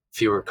have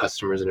fewer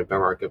customers in a bear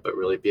market, but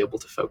really be able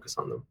to focus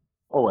on them.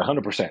 Oh,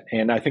 100%.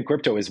 And I think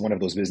crypto is one of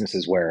those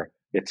businesses where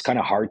it's kind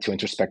of hard to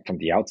introspect from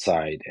the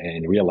outside,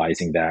 and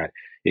realizing that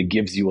it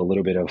gives you a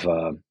little bit of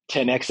a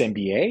 10x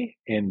MBA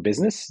in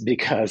business,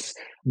 because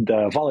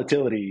the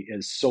volatility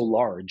is so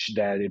large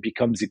that it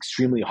becomes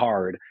extremely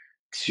hard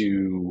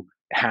to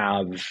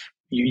have,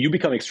 you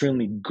become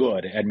extremely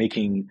good at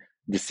making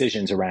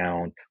decisions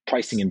around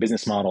pricing and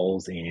business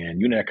models and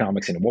unit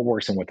economics and what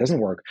works and what doesn't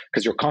work,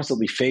 because you're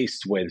constantly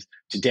faced with,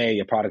 today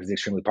a product is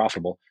extremely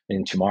profitable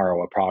and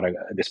tomorrow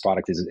this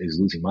product is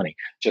losing money.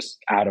 Just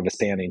out of a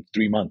span in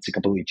 3 months, it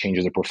completely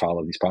changes the profile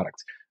of these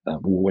products.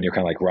 When you're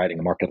kind of like riding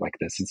a market like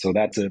this. And so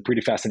that's a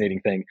pretty fascinating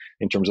thing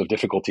in terms of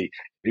difficulty.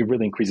 It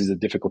really increases the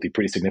difficulty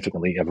pretty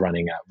significantly of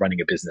running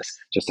a business.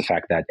 Just the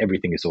fact that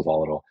everything is so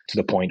volatile, to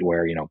the point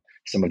where,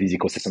 some of these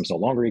ecosystems no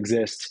longer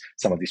exist.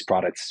 Some of these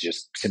products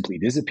just simply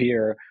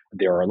disappear.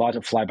 There are a lot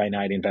of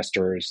fly-by-night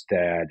investors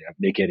that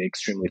make it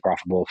extremely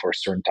profitable for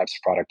certain types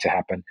of product to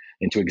happen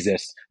and to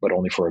exist, but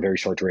only for a very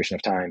short duration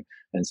of time.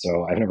 And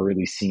so I've never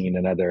really seen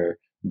another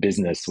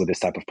business with this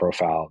type of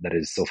profile that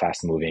is so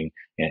fast moving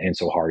and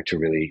so hard to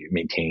really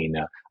maintain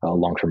a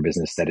long-term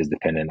business that is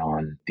dependent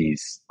on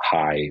these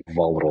high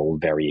volatile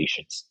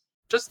variations.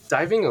 Just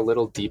diving a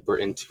little deeper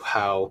into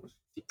how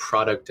the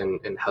product and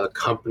how the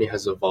company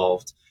has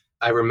evolved.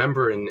 I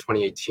remember in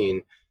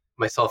 2018,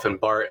 myself and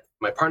Bart,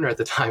 my partner at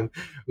the time,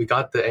 we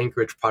got the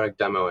Anchorage product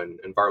demo, and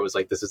Bart was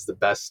like, this is the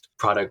best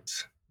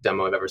product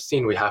demo I've ever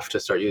seen. We have to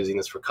start using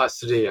this for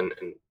custody. And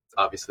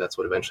obviously that's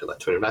what eventually led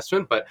to an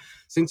investment. But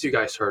since you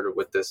guys started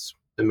with this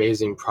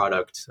amazing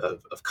product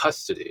of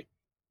custody,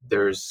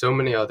 there's so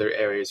many other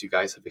areas you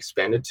guys have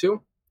expanded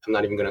to. I'm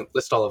not even going to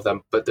list all of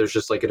them, but there's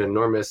just like an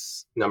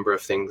enormous number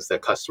of things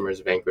that customers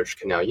of Anchorage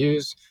can now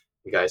use.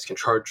 You guys can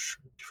charge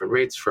different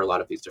rates for a lot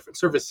of these different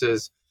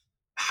services.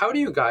 How do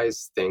you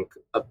guys think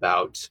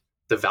about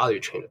the value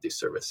chain of these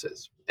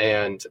services?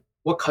 And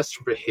what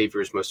customer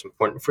behavior is most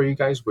important for you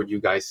guys? What do you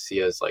guys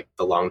see as like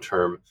the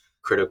long-term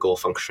critical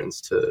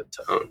functions to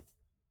own?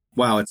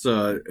 Wow,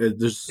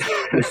 there's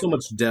so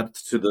much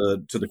depth to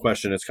the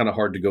question. It's kind of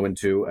hard to go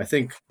into. I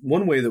think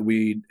one way that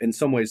we, in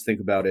some ways,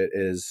 think about it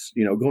is,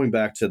 going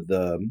back to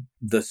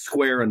the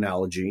square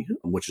analogy,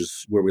 which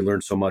is where we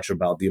learned so much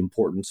about the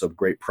importance of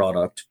great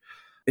product.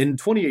 In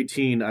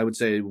 2018, I would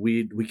say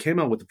we came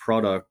out with the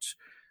product,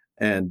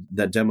 and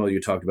that demo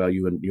you talked about,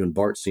 you and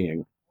Bart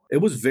seeing, it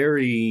was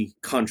very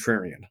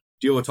contrarian.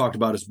 Diogo talked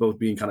about us both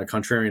being kind of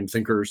contrarian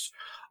thinkers.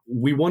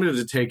 We wanted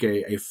to take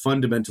a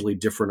fundamentally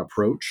different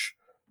approach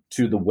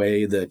to the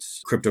way that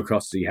crypto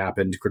custody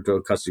happened, crypto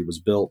custody was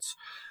built.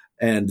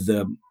 And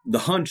the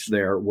hunch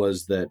there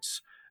was that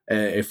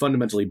a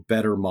fundamentally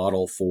better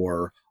model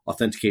for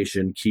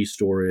authentication, key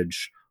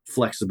storage,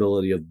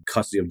 flexibility of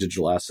custody of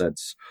digital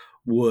assets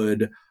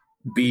would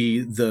be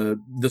the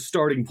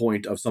starting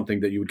point of something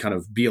that you would kind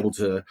of be able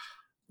to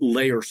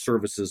layer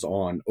services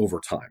on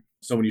over time.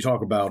 So when you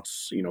talk about,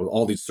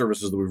 all these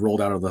services that we've rolled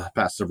out over the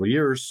past several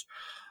years,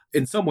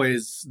 in some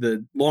ways,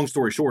 the long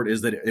story short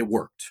is that it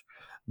worked.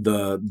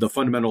 The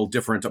fundamental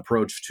different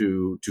approach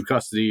to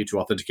custody, to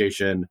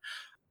authentication,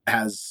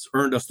 has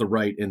earned us the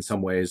right in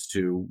some ways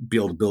to be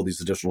able to build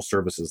these additional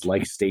services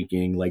like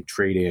staking, like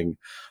trading.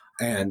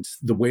 And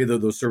the way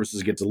that those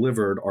services get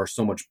delivered are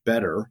so much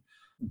better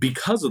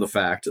because of the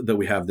fact that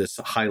we have this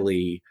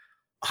highly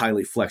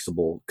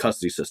flexible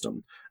custody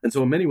system. And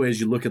so in many ways,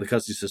 you look at the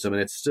custody system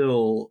and it's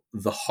still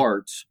the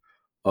heart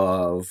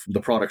of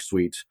the product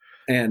suite.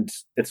 And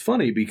it's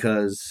funny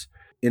because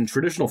in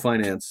traditional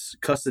finance,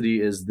 custody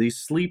is the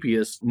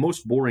sleepiest,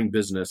 most boring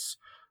business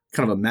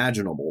kind of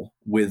imaginable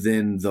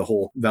within the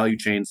whole value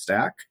chain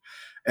stack.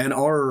 And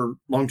our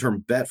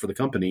long-term bet for the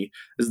company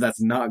is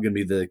that's not going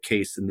to be the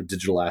case in the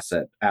digital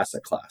asset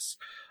class,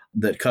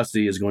 that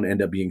custody is going to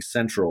end up being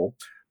central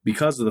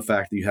because of the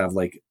fact that you have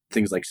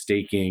things like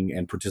staking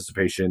and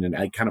participation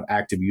and kind of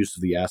active use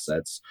of the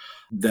assets,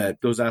 that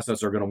those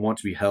assets are going to want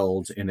to be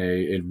held in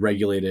a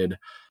regulated,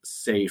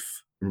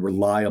 safe,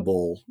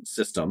 reliable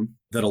system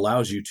that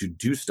allows you to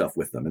do stuff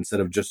with them instead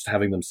of just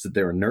having them sit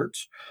there inert,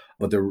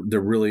 but they're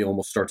really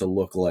almost start to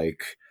look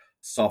like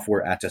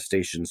software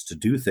attestations to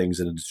do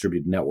things in a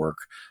distributed network,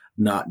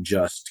 not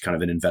just kind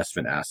of an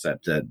investment asset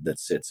that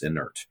sits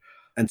inert.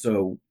 And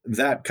so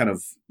that kind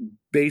of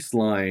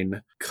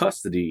baseline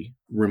custody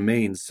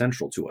remains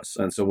central to us.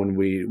 And so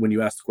when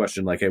you ask the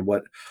question hey,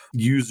 what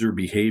user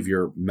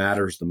behavior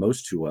matters the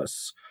most to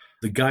us,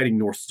 the guiding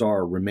North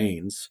Star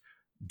remains,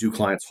 do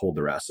clients hold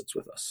their assets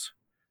with us?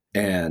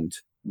 And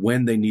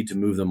when they need to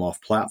move them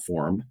off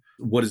platform,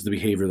 what is the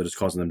behavior that is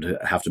causing them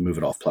to have to move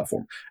it off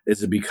platform?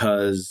 Is it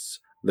because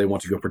they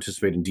want to go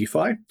participate in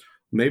DeFi?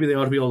 Maybe they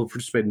ought to be able to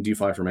participate in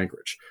DeFi from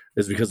Anchorage.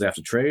 Is it because they have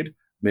to trade?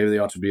 Maybe they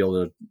ought to be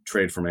able to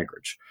trade from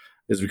Anchorage.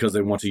 Is it because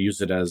they want to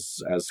use it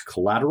as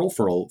collateral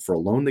for a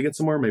loan they get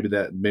somewhere? Maybe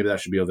that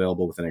should be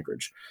available within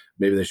Anchorage.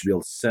 Maybe they should be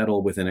able to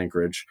settle within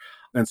Anchorage.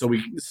 And so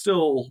we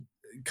still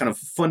kind of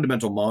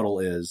fundamental model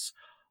is,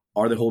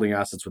 are they holding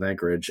assets with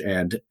Anchorage?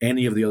 And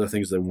any of the other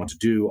things they want to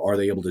do, are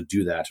they able to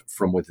do that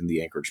from within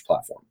the Anchorage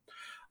platform?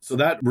 So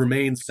that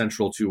remains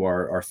central to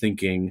our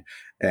thinking,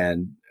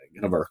 and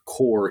kind of our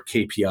core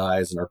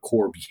KPIs and our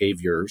core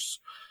behaviors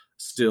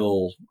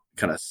still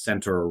kind of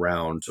center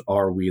around,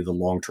 are we the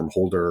long-term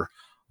holder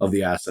of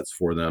the assets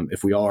for them?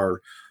 If we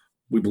are,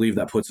 we believe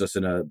that puts us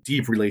in a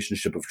deep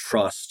relationship of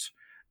trust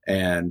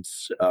and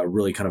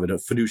really kind of a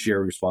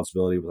fiduciary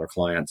responsibility with our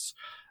clients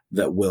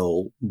that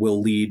will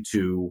lead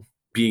to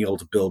being able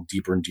to build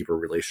deeper and deeper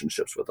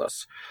relationships with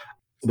us.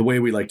 The way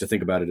we like to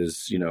think about it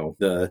is,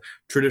 the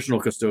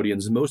traditional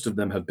custodians, most of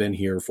them have been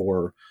here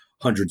for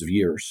hundreds of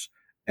years.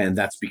 And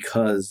that's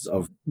because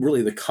of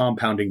really the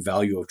compounding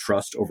value of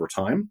trust over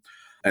time.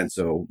 And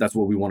so that's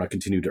what we want to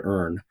continue to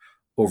earn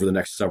over the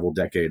next several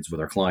decades with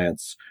our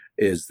clients,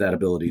 is that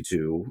ability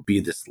to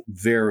be this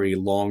very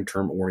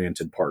long-term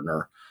oriented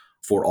partner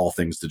for all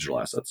things digital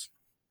assets.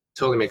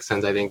 Totally makes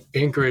sense. I think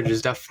Anchorage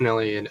is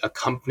definitely a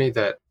company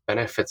that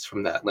benefits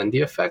from that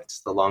Lindy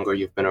effect. The longer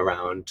you've been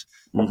around,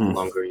 the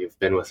longer you've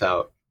been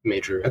without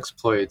major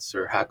exploits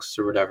or hacks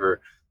or whatever,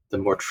 the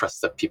more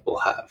trust that people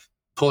have.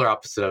 Polar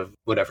opposite of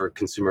whatever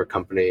consumer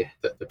company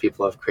that the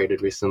people have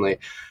created recently.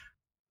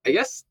 I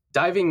guess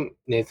diving,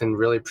 Nathan,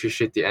 really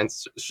appreciate the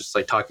answer. It's just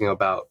talking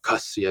about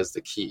custody as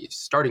the key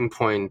starting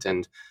point,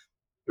 and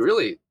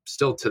really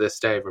still to this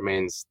day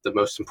remains the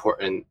most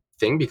important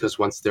thing, because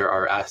once there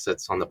are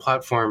assets on the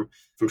platform,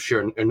 from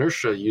sheer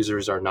inertia,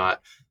 users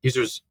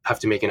have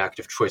to make an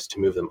active choice to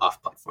move them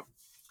off platform.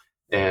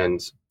 And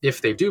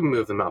if they do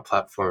move them off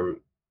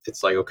platform,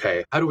 it's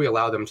okay, how do we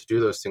allow them to do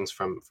those things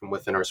from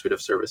within our suite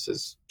of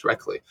services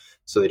directly,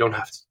 so they don't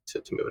have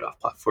to move it off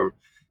platform?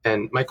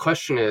 And my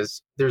question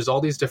is, there's all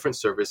these different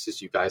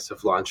services you guys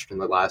have launched in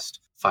the last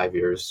 5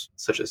 years,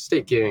 such as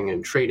staking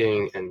and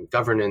trading and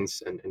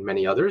governance and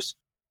many others.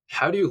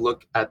 How do you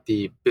look at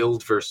the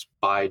build versus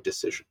buy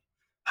decision?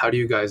 How do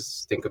you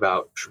guys think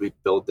about, should we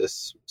build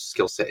this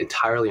skill set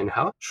entirely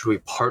in-house? Should we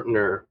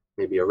partner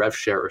maybe a rev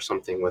share or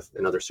something with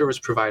another service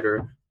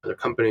provider, another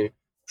company?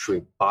 Should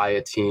we buy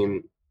a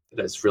team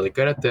that is really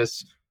good at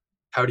this?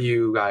 How do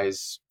you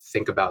guys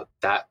think about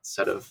that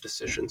set of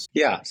decisions?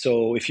 Yeah.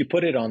 So if you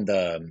put it on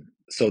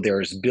so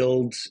there's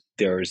build,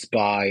 there's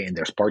buy, and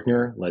there's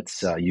partner.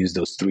 Let's use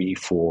those three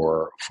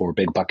for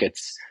big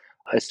buckets.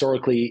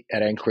 Historically,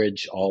 at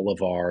Anchorage, all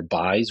of our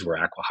buys were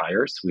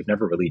acqui-hires. We've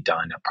never really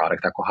done a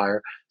product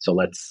acqui-hire. So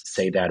let's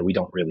say that we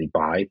don't really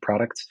buy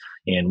products,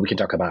 and we can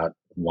talk about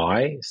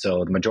why.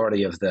 So the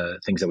majority of the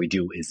things that we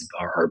do is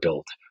our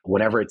build.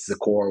 Whenever it's the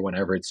core,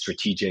 whenever it's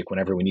strategic,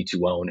 whenever we need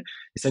to own,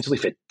 essentially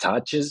if it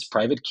touches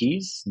private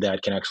keys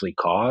that can actually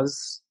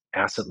cause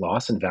asset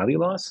loss and value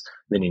loss,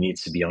 then it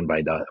needs to be owned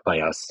by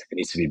us. It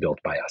needs to be built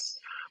by us.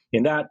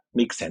 And that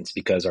makes sense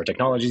because our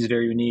technology is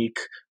very unique.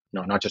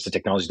 Not just the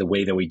technology, the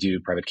way that we do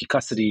private key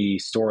custody,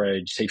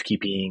 storage,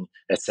 safekeeping,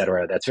 et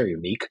cetera, that's very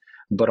unique.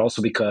 But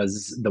also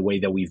because the way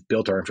that we've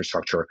built our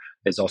infrastructure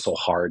is also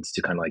hard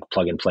to kind of like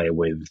plug and play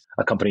with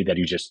a company that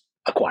you just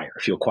acquire.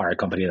 If you acquire a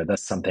company that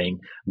does something,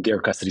 their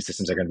custody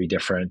systems are going to be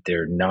different.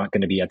 They're not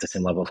going to be at the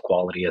same level of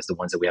quality as the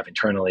ones that we have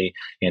internally.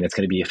 And it's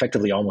going to be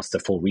effectively almost a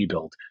full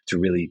rebuild to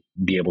really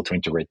be able to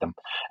integrate them.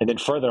 And then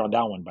further on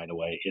that one, by the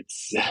way,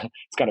 it's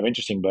kind of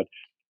interesting, but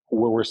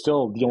we're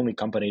still the only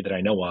company that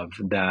I know of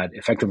that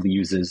effectively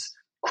uses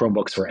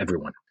Chromebooks for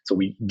everyone. So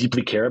we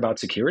deeply care about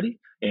security,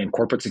 and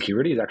corporate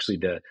security is actually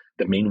the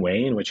main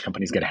way in which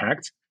companies get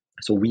hacked.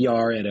 So we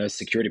are at a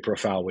security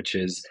profile which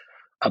is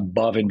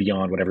above and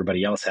beyond what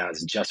everybody else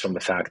has, just from the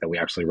fact that we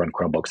actually run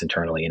Chromebooks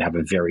internally and have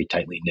a very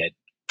tightly knit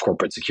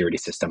corporate security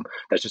system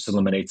that just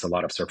eliminates a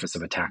lot of surface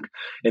of attack.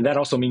 And that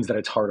also means that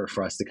it's harder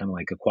for us to kind of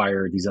like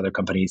acquire these other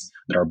companies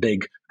that are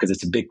big because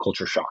it's a big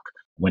culture shock.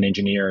 When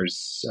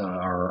engineers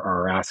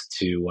are asked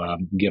to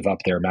give up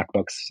their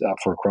MacBooks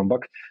for a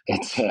Chromebook,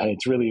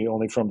 it's really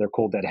only from their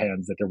cold dead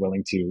hands that they're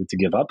willing to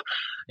give up.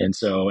 And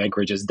so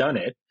Anchorage has done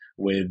it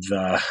with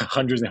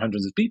hundreds and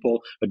hundreds of people,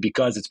 but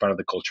because it's part of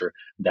the culture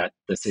that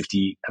the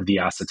safety of the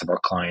assets of our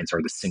clients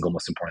are the single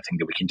most important thing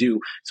that we can do.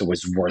 So it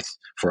was worth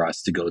for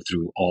us to go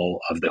through all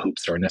of the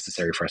hoops that are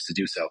necessary for us to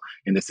do so.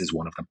 And this is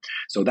one of them.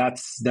 So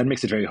that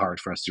makes it very hard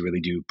for us to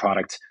really do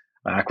product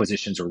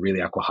acquisitions or really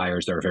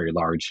acqui-hires that are very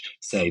large,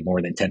 say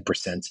more than 10%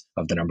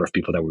 of the number of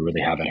people that we really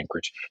have at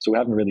Anchorage. So we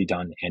haven't really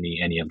done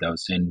any of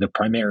those. And the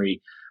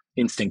primary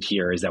instinct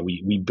here is that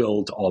we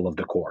build all of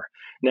the core.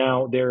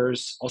 Now,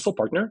 there's also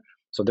partner.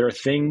 So there are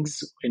things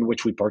in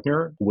which we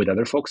partner with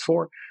other folks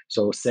for.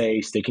 So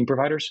say staking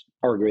providers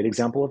are a great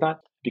example of that.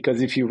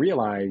 Because if you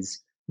realize,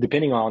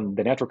 depending on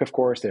the network, of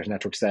course, there's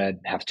networks that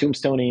have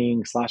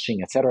tombstoning,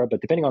 slashing, et cetera.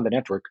 But depending on the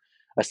network,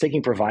 a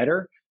staking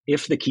provider,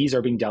 if the keys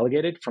are being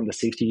delegated from the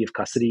safety of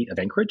custody of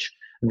Anchorage,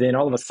 then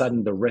all of a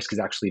sudden the risk is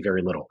actually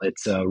very little.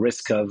 It's a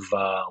risk of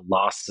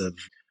loss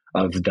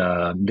of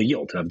the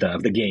yield of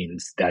the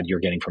gains that you're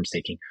getting from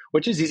staking,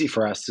 which is easy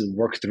for us to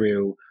work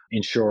through,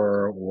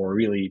 ensure, or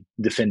really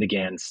defend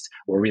against,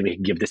 or really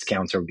give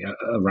discounts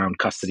around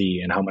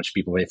custody and how much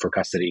people pay for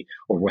custody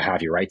or what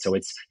have you, right? So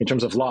it's, in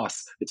terms of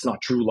loss, it's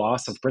not true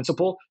loss of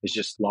principal, it's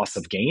just loss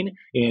of gain,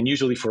 and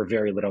usually for a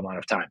very little amount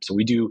of time. So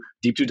we do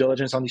deep due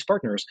diligence on these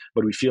partners,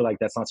 but we feel like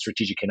that's not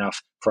strategic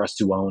enough for us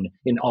to own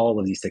in all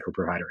of these staker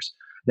providers.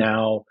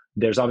 Now,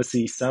 there's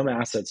obviously some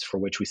assets for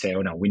which we say,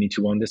 oh no, we need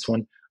to own this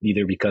one,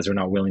 either because we're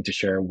not willing to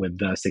share with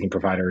the staking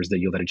providers the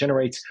yield that it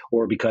generates,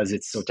 or because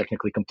it's so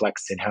technically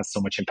complex and has so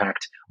much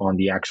impact on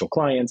the actual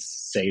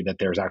clients, say that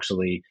there's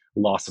actually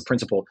loss of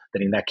principal,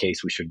 that in that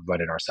case, we should run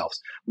it ourselves.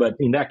 But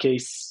in that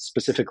case,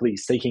 specifically,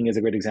 staking is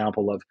a great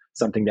example of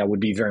something that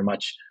would be very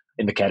much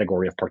in the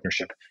category of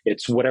partnership.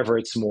 It's whatever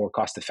it's more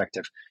cost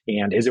effective.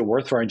 And is it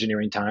worth our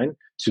engineering time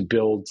to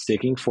build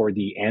staking for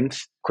the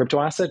nth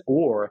crypto asset,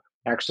 or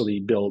actually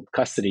build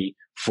custody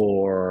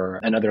for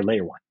another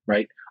layer one,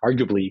 right?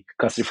 Arguably,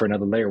 custody for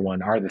another layer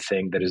one are the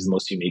thing that is the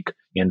most unique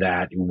and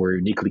that we're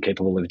uniquely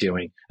capable of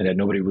doing and that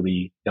nobody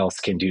really else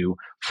can do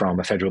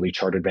from a federally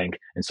chartered bank.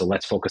 And so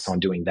let's focus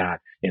on doing that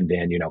and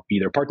then,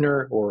 either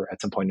partner or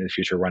at some point in the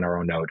future, run our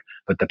own node.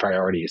 But the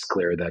priority is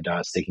clear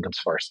that staking comes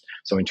first.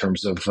 So in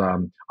terms of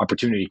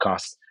opportunity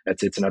cost,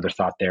 it's another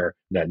thought there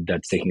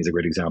that staking is a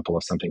great example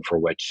of something for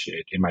which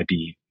it might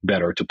be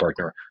better to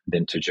partner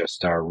than to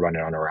just run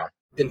it on our own.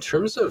 In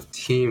terms of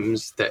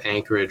teams that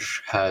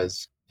Anchorage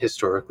has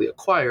historically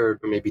acquired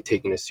or maybe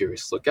taking a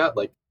serious look at,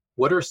 like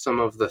what are some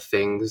of the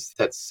things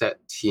that set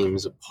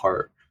teams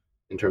apart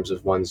in terms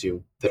of ones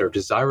that are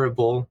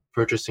desirable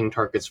purchasing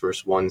targets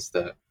versus ones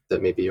that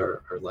maybe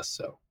are less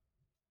so?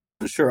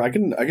 Sure, I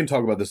can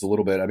talk about this a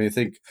little bit. I mean, I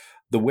think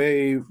the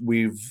way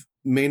we've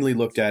mainly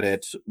looked at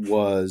it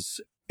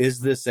was, is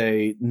this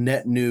a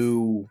net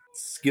new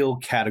skill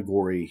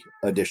category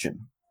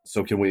addition?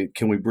 So can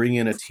we bring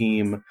in a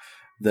team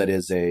that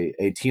is a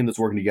team that's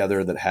working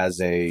together that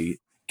has a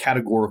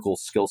categorical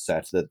skill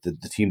set that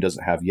the team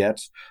doesn't have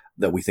yet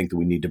that we think that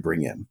we need to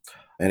bring in?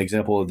 An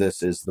example of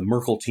this is the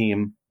McCauley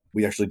team.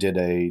 We actually did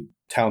a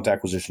talent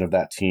acquisition of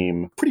that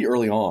team pretty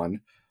early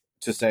on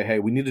to say, hey,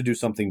 we need to do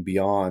something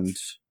beyond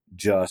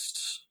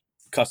just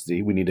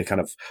custody. We need to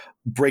kind of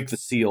break the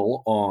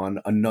seal on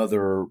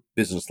another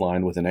business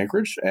line within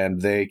Anchorage.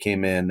 And they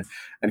came in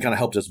and kind of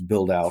helped us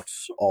build out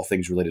all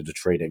things related to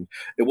trading.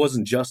 It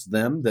wasn't just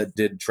them that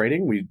did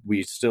trading.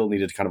 We still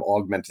needed to kind of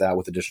augment that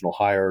with additional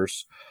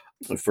hires.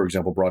 For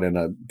example, brought in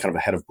a kind of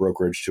a head of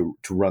brokerage to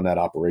run that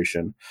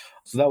operation.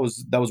 So that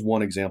was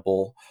one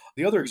example.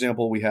 The other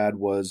example we had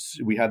was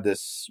we had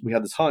this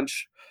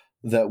hunch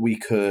that we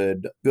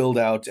could build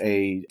out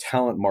a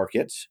talent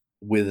market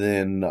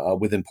within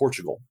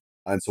Portugal.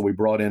 And so we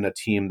brought in a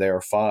team there,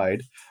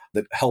 FIDE,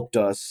 that helped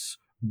us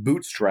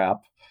bootstrap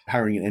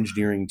hiring an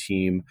engineering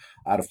team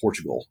out of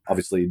Portugal.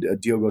 Obviously,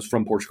 Diogo's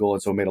from Portugal,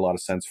 and so it made a lot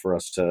of sense for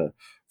us to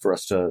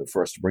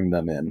bring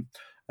them in.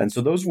 And so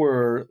those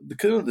were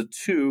the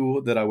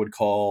two that I would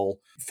call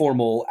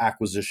formal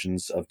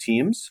acquisitions of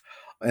teams.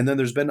 And then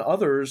there's been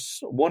others.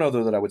 One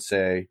other that I would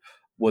say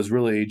was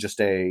really just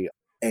a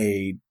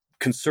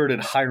concerted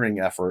hiring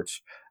effort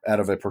out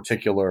of a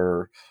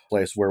particular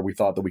place where we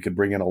thought that we could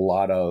bring in a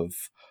lot of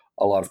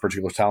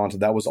particular talent.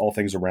 That was all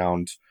things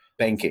around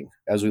banking.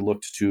 As we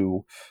looked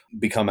to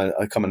become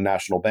a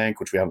national bank,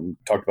 which we haven't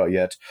talked about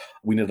yet,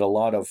 we needed a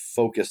lot of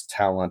focused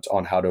talent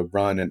on how to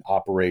run and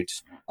operate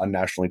a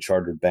nationally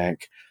chartered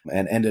bank,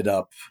 and ended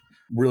up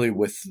really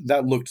with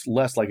that looked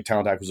less like a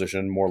talent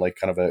acquisition, more like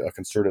kind of a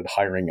concerted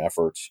hiring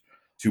effort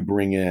to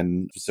bring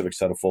in a specific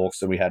set of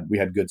folks. And we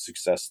had good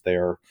success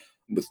there,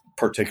 with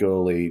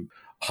particularly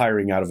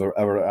hiring out of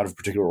a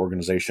particular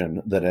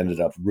organization that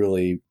ended up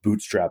really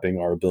bootstrapping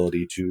our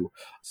ability to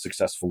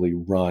successfully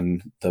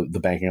run the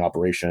banking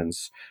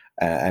operations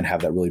and have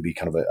that really be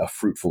kind of a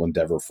fruitful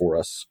endeavor for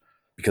us,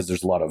 because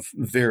there's a lot of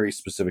very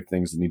specific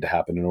things that need to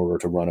happen in order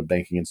to run a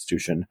banking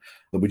institution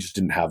that we just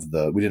didn't have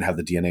the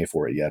DNA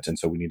for it yet. And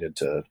so we needed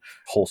to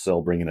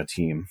wholesale bring in a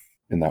team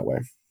in that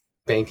way.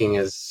 Banking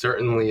is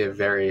certainly a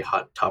very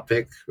hot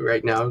topic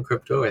right now in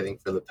crypto, I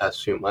think, for the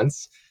past few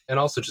months, and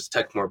also just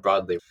tech more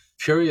broadly.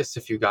 Curious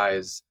if you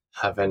guys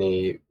have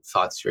any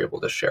thoughts you're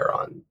able to share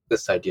on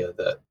this idea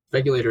that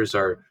regulators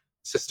are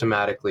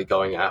systematically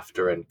going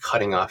after and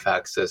cutting off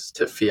access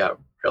to fiat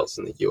rails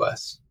in the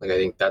US. I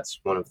think that's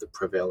one of the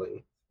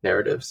prevailing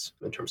narratives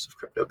in terms of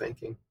crypto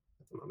banking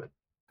at the moment.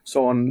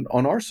 So on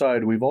our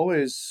side, we've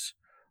always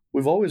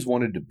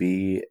wanted to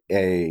be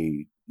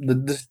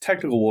the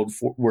technical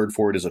word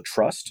for it is a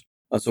trust.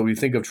 So when you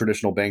think of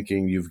traditional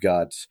banking, you've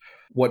got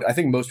what I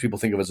think most people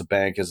think of as a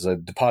bank as a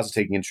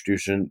deposit-taking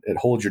institution. It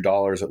holds your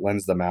dollars, it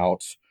lends them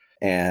out,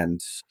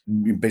 and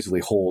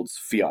basically holds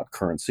fiat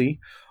currency.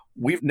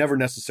 We've never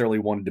necessarily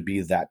wanted to be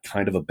that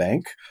kind of a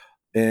bank.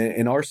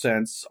 In our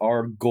sense,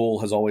 our goal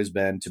has always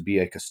been to be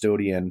a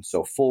custodian,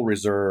 so full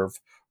reserve,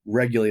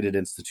 regulated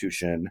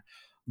institution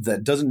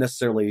that doesn't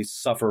necessarily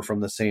suffer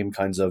from the same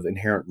kinds of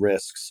inherent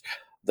risks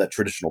that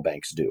traditional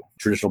banks do.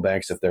 Traditional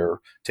banks, if they're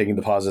taking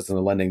deposits and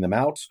they're lending them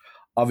out,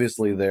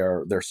 obviously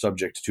they're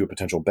subject to a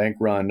potential bank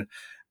run,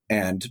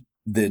 and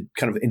the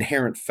kind of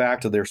inherent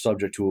fact that they're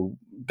subject to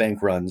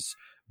bank runs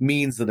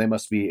means that they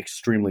must be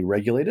extremely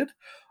regulated.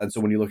 And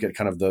so when you look at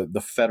kind of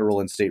the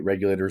federal and state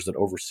regulators that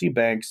oversee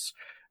banks,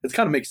 it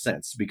kind of makes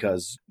sense,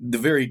 because the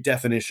very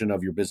definition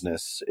of your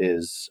business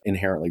is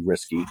inherently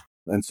risky.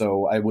 And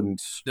so I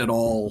wouldn't at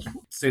all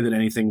say that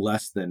anything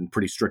less than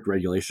pretty strict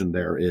regulation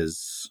there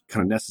is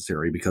kind of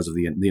necessary because of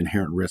the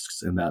inherent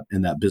risks in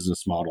that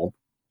business model.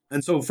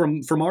 And so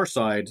from our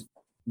side,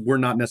 we're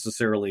not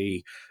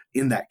necessarily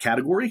in that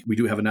category. We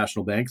do have a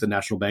national bank. The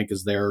national bank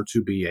is there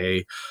to be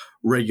a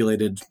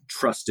regulated,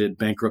 trusted,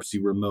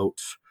 bankruptcy remote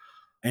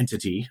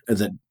entity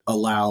that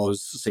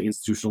allows, say,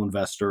 institutional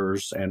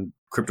investors and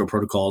crypto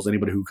protocols,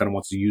 anybody who kind of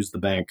wants to use the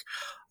bank,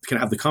 can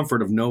have the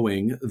comfort of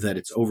knowing that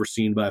it's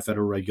overseen by a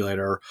federal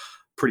regulator,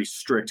 pretty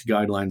strict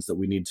guidelines that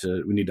we need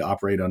to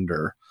operate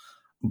under.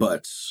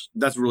 But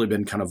that's really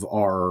been kind of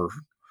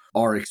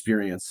our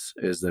experience,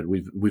 is that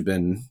we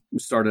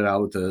started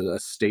out with a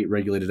state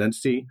regulated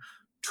entity,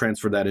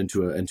 transferred that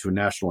into a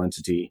national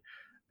entity,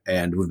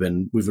 and we've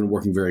been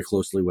working very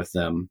closely with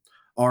them.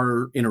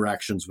 Our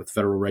interactions with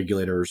federal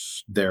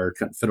regulators, their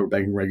federal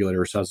banking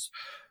regulators, has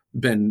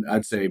been,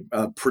 I'd say,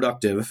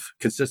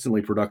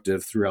 consistently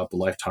productive throughout the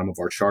lifetime of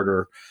our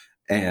charter.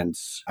 And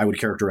I would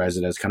characterize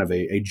it as kind of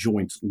a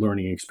joint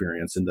learning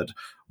experience, in that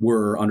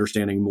we're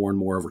understanding more and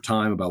more over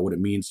time about what it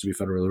means to be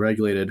federally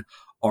regulated.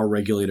 Our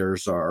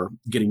regulators are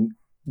getting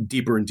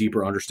deeper and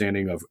deeper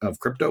understanding of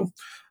crypto.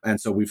 And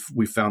so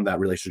we've found that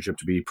relationship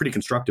to be pretty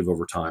constructive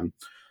over time.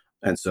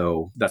 And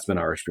so that's been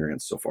our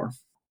experience so far.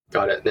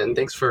 Got it. And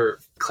thanks for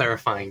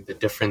clarifying the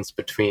difference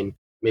between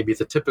maybe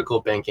the typical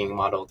banking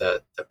model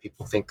that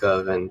people think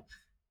of and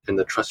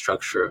the trust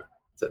structure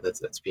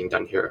that's being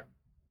done here.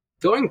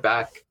 Going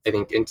back, I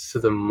think, into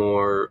the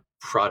more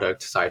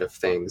product side of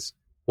things,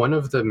 one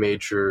of the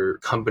major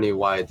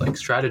company-wide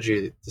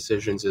strategy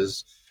decisions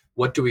is,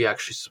 what do we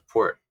actually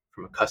support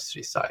from a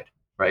custody side,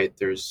 right?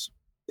 There's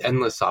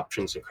endless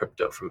options in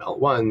crypto, from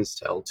L1s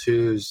to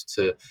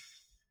L2s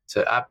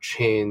to app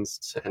chains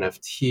to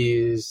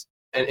NFTs.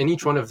 And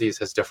each one of these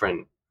has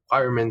different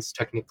requirements,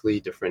 technically,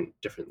 different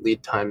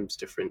lead times,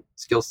 different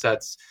skill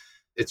sets.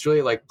 it's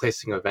really like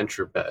placing a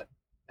venture bet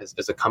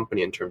as a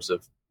company in terms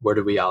of where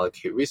do we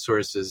allocate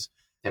resources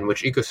and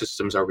which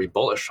ecosystems are we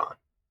bullish on.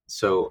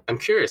 So I'm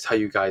curious how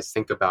you guys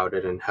think about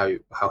it and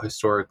how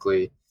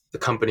historically the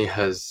company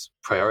has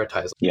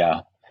prioritized.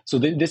 Yeah. So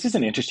this is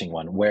an interesting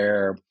one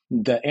where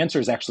the answer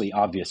is actually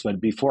obvious, but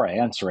before I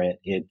answer it,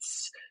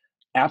 it's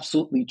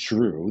absolutely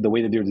true, the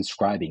way that they're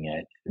describing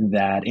it,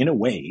 that in a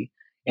way,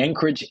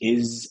 Anchorage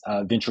is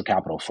a venture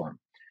capital firm,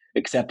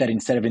 except that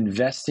instead of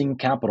investing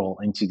capital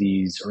into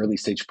these early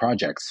stage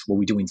projects, what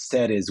we do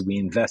instead is we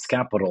invest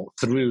capital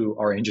through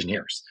our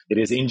engineers. It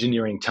is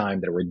engineering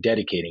time that we're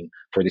dedicating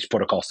for these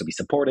protocols to be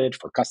supported,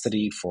 for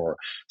custody, for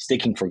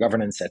staking, for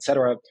governance, et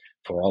cetera,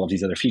 for all of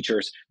these other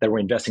features that we're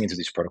investing into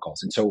these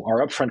protocols. And so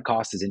our upfront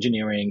cost is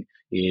engineering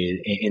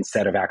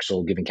instead of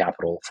actual giving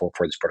capital for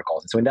these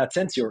protocols. And so in that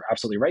sense, you're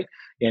absolutely right.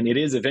 And it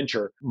is a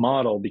venture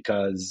model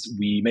because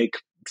we make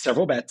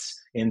several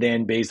bets, and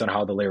then based on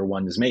how the layer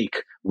ones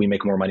make, we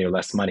make more money or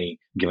less money,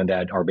 given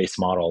that our base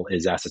model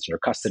is assets under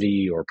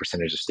custody or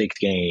percentage of staked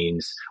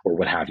gains or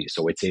what have you.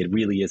 So it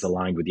really is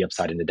aligned with the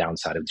upside and the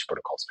downside of these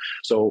protocols.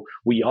 So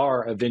we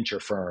are a venture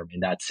firm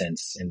in that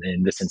sense,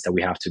 in the sense that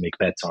we have to make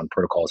bets on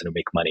protocols and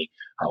make money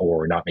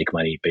or not make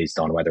money based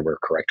on whether we're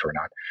correct or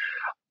not.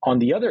 On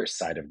the other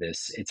side of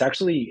this, it's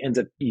actually ends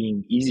up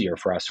being easier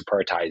for us to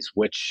prioritize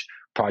which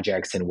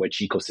projects and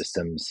which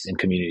ecosystems and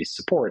communities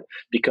support,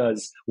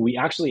 because we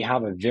actually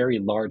have a very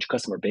large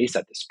customer base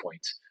at this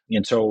point.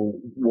 And so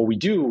what we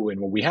do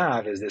and what we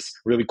have is this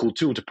really cool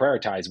tool to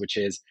prioritize, which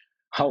is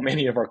how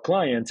many of our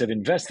clients have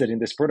invested in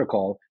this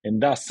protocol,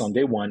 and thus on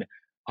day one,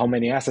 how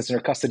many assets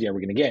under custody are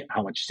we going to get?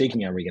 How much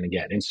staking are we going to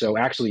get? And so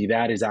actually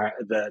that is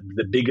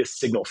the biggest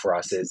signal for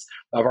us is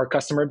of our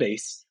customer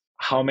base,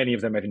 how many of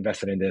them have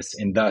invested in this,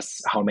 and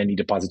thus how many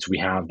deposits we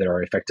have that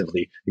are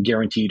effectively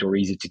guaranteed or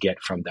easy to get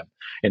from them.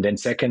 And then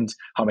second,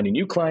 how many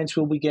new clients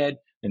will we get?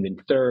 And then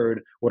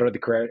third, what are the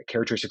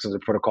characteristics of the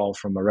protocol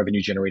from a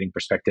revenue generating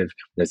perspective?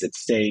 Does it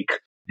stake?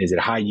 Is it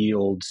high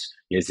yields?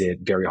 Is it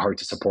very hard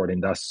to support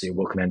and thus it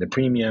will command a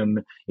premium?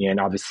 And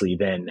obviously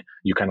then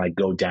you kind of like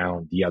go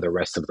down the other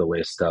rest of the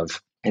list of,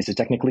 is it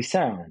technically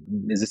sound?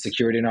 Is it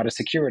security or not a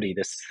security?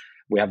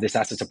 We have this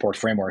asset support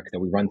framework that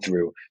we run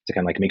through to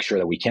kind of like make sure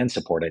that we can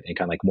support it and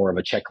kind of like more of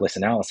a checklist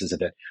analysis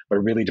of it. But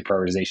really the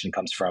prioritization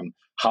comes from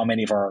how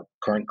many of our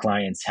current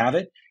clients have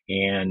it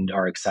and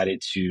are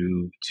excited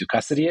to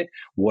custody it.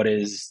 What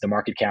is the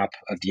market cap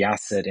of the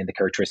asset and the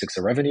characteristics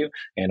of revenue,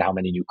 and how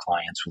many new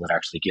clients will it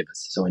actually give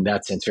us? So in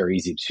that sense, very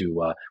easy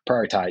to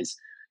prioritize.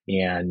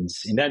 And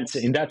in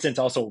that sense,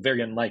 also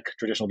very unlike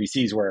traditional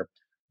VCs where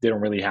they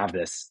don't really have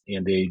this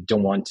and they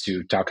don't want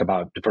to talk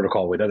about the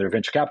protocol with other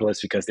venture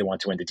capitalists because they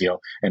want to win the deal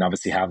and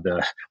obviously have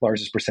the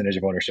largest percentage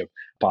of ownership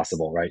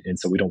possible, right? And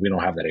so we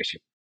don't have that issue.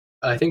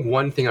 I think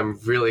one thing I'm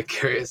really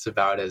curious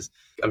about is,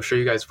 I'm sure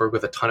you guys work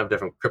with a ton of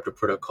different crypto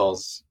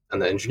protocols on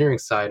the engineering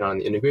side, on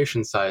the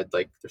integration side,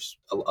 like there's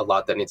a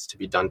lot that needs to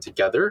be done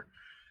together.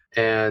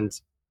 And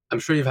I'm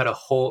sure you've had a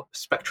whole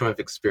spectrum of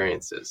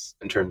experiences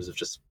in terms of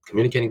just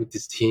communicating with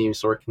these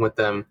teams, working with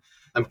them.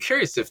 I'm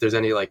curious if there's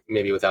any, like,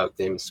 maybe without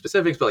naming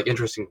specifics, but like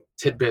interesting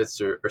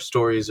tidbits or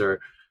stories or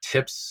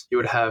tips you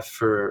would have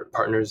for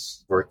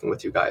partners working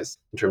with you guys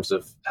in terms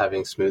of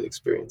having smooth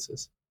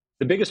experiences.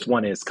 The biggest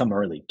one is come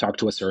early, talk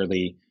to us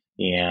early.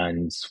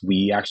 And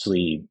we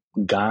actually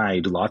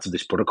guide lots of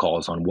these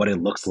protocols on what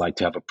it looks like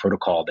to have a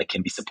protocol that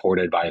can be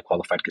supported by a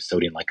qualified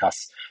custodian like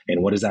us,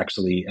 and what does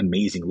actually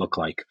amazing look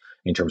like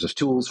in terms of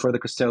tools for the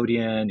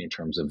custodian, in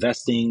terms of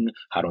vesting,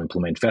 how to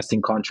implement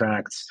vesting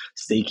contracts,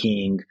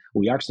 staking.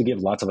 We actually give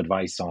lots of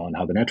advice on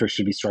how the network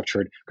should be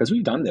structured because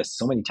we've done this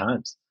so many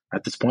times.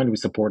 At this point, we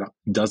support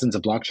dozens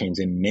of blockchains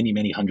and many,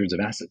 many hundreds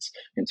of assets.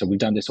 And so we've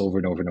done this over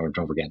and over and over and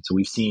over again. So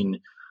we've seen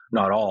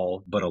not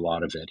all, but a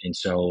lot of it. And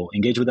so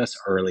engage with us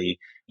early,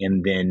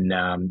 and then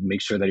make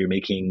sure that you're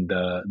making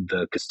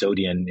the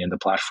custodian and the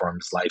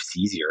platform's lives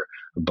easier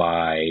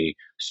by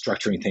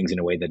structuring things in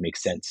a way that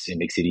makes sense and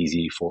makes it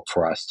easy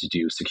for us to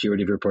do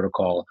security of your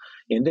protocol.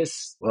 In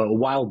this, a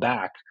while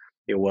back,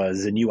 it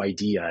was a new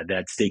idea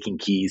that staking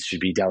keys should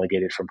be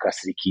delegated from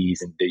custody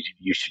keys, and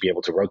you should be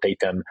able to rotate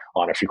them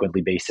on a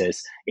frequently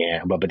basis.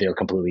 But they're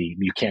completely,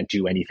 you can't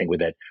do anything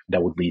with it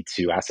that would lead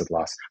to asset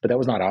loss. But that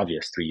was not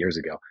obvious 3 years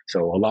ago. So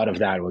a lot of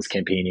that was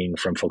campaigning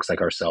from folks like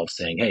ourselves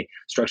saying, hey,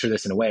 structure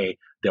this in a way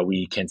that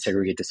we can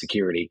segregate the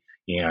security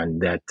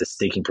and that the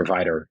staking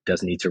provider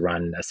doesn't need to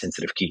run a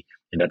sensitive key.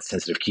 And that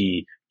sensitive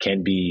key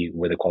can be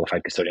with a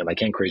qualified custodian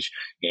like Anchorage.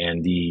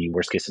 And the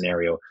worst case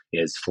scenario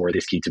is for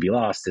this key to be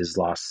lost is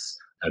loss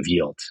of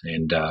yield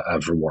and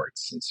of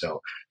rewards. And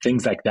so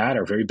things like that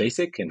are very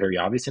basic and very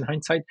obvious in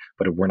hindsight,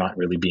 but we're not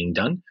really being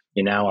done.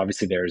 And now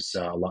obviously there's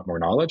a lot more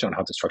knowledge on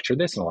how to structure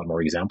this and a lot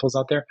more examples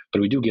out there,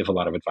 but we do give a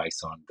lot of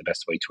advice on the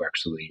best way to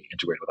actually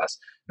integrate with us.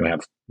 And we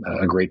have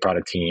a great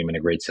product team and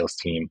a great sales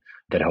team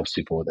that helps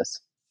people with this.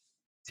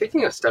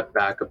 Taking a step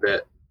back a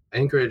bit,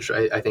 Anchorage,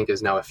 I think,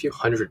 is now a few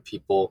hundred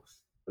people.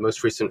 The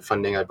most recent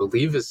funding, I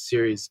believe, is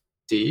Series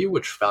D,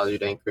 which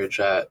valued Anchorage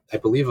at, I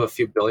believe, a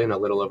few billion, a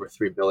little over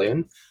 $3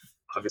 billion.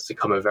 obviously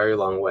come a very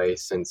long way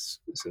since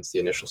the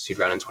initial seed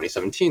round in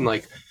 2017.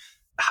 Like,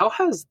 how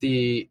has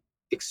the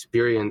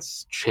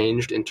experience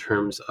changed in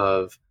terms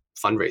of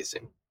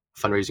fundraising?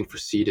 Fundraising for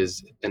seed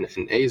and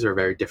A's are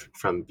very different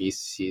from B's,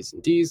 C's,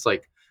 and D's.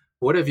 Like,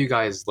 what have you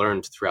guys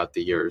learned throughout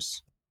the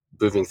years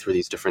moving through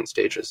these different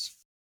stages?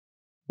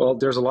 Well,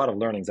 there's a lot of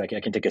learnings. I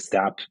can take a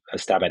stab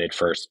at it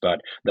first,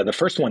 but the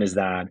first one is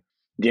that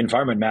the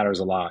environment matters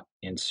a lot.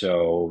 And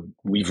so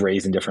we've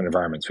raised in different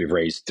environments. We've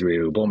raised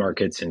through bull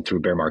markets and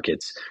through bear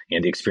markets.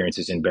 And the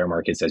experiences in bear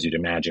markets, as you'd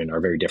imagine,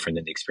 are very different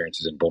than the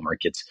experiences in bull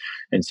markets.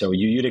 And so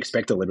you'd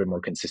expect a little bit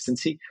more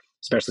consistency,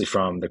 especially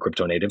from the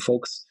crypto native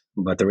folks.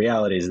 But the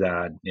reality is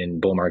that in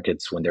bull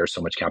markets, when there's so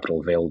much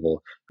capital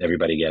available,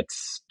 everybody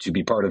gets to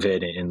be part of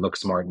it and look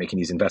smart making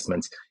these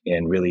investments.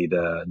 And really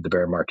the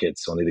bear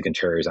markets, only the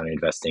contrarians are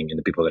investing in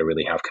the people that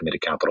really have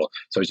committed capital.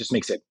 So it just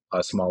makes it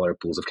smaller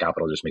pools of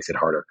capital, just makes it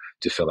harder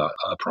to fill out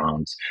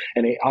rounds.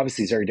 And it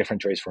obviously is very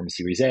different to raise from a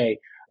Series A,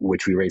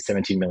 which we raised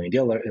 $17 million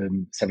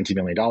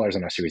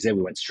on our Series A.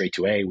 We went straight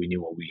to A. We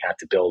knew what we had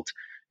to build.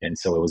 And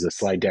so it was a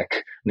slide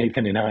deck,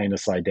 Nathan and I in a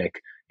slide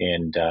deck.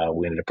 And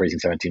we ended up raising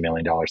 $17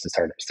 million to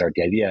start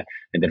the idea.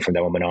 And then from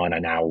that moment on,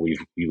 and now we've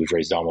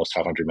raised almost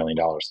 $500 million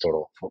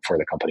total for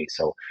the company.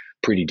 So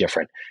pretty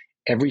different.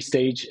 Every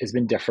stage has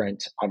been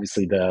different.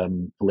 Obviously,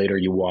 the later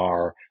you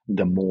are,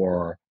 the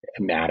more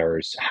it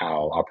matters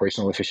how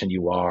operational efficient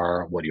you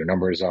are, what your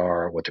numbers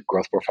are, what the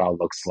growth profile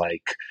looks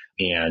like.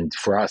 And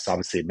for us,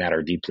 obviously, it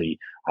mattered deeply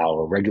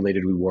how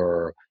regulated we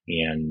were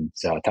and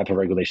type of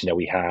regulation that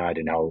we had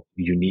and how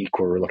unique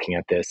we were looking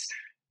at this.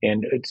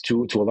 And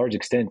to a large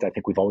extent, I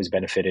think we've always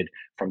benefited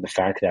from the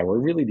fact that we're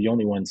really the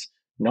only ones,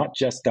 not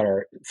just that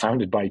are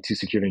founded by two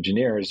security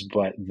engineers,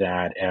 but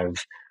that have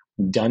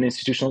done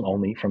institutional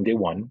only from day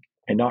one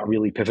and not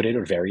really pivoted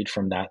or varied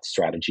from that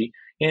strategy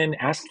and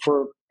asked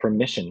for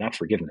permission, not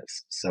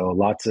forgiveness. So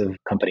lots of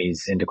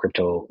companies into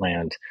crypto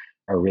land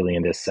are really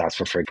in this ask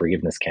for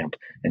forgiveness camp.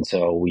 And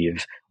so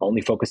we've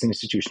only focused on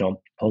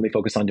institutional, only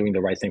focused on doing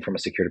the right thing from a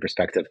security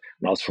perspective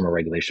and also from a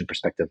regulation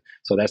perspective.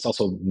 So that's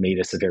also made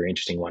us a very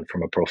interesting one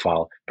from a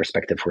profile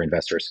perspective for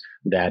investors.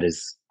 That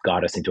has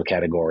got us into a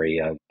category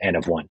of N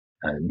of one.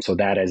 And so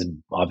that has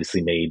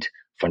obviously made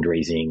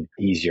fundraising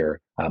easier,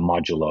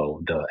 modulo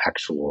the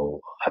actual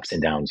ups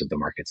and downs of the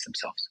markets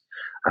themselves.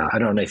 I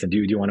don't know, Nathan,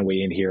 do you want to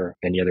weigh in here?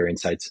 Any other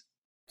insights?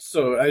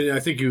 So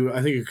I think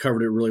you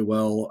covered it really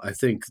well. I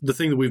think the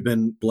thing that we've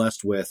been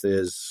blessed with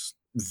is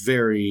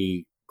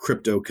very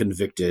crypto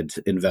convicted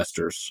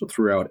investors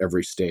throughout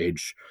every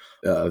stage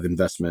of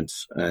investment.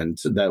 And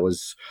that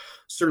was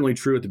certainly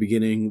true at the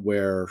beginning,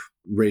 where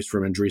raised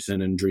from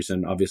Andreessen, and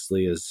Andreessen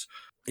obviously is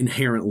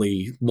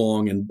inherently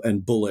long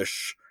and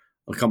bullish,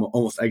 become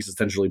almost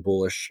existentially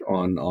bullish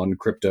on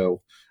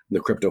crypto, the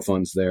crypto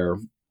funds there.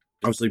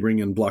 Obviously,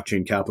 bringing in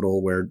blockchain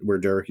capital, where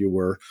Derek, you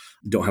were,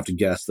 don't have to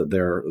guess that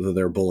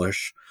they're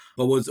bullish.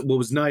 But what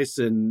was nice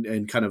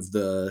in kind of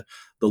the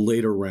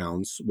later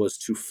rounds was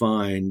to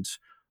find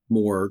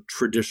more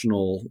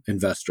traditional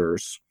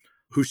investors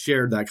who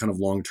shared that kind of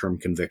long-term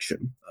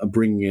conviction,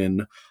 bringing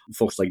in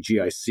folks like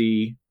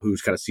GIC, who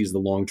kind of sees the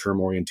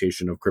long-term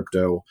orientation of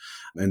crypto,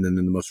 and then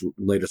in the most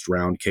latest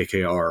round,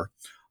 KKR,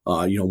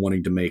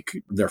 wanting to make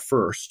their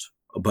first,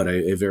 but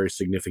a very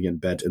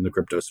significant bet in the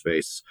crypto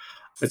space.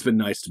 It's been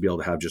nice to be able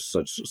to have just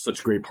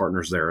such great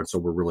partners there. And so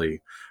we're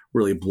really,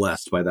 really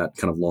blessed by that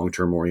kind of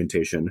long-term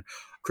orientation.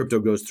 Crypto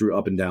goes through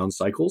up and down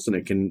cycles, and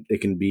it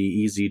can be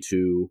easy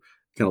to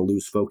kind of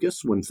lose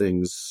focus when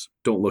things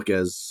don't look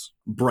as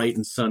bright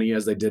and sunny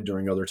as they did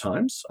during other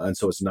times. And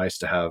so it's nice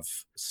to have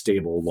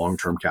stable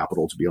long-term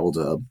capital to be able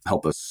to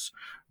help us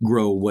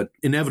grow what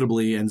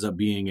inevitably ends up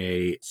being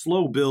a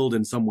slow build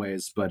in some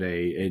ways, but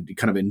a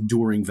kind of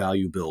enduring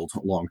value build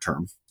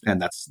long-term. And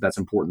that's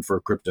important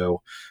for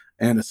crypto,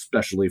 and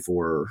especially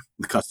for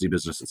the custody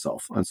business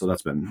itself. And so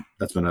that's been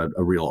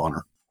a real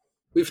honor.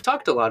 We've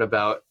talked a lot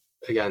about,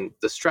 again,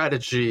 the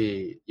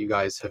strategy you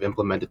guys have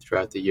implemented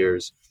throughout the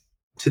years.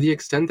 To the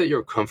extent that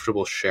you're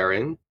comfortable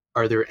sharing,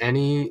 are there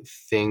any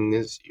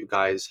things you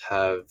guys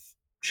have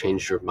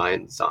changed your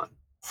minds on?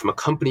 From a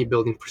company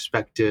building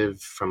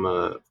perspective, from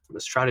a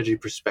strategy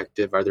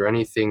perspective, are there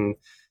anything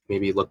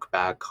maybe you look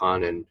back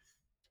on and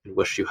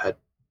wish you had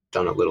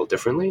done a little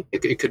differently?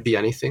 It could be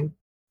anything: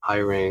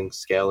 hiring,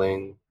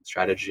 scaling,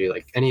 strategy,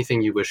 like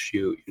anything you wish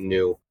you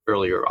knew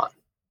earlier on,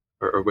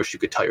 or wish you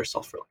could tell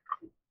yourself earlier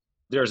on.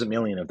 There's a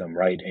million of them,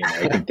 right? And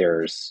I think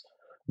there's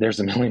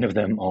a million of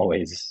them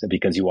always,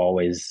 because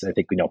I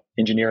think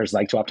engineers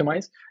like to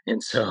optimize.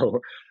 And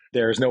so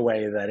there's no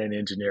way that an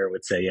engineer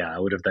would say, yeah, I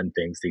would have done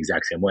things the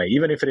exact same way.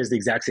 Even if it is the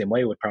exact same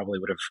way, would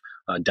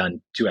have done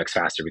 2x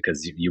faster,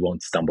 because you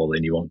won't stumble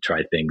and you won't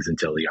try things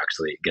until you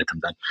actually get them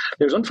done.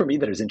 There's one for me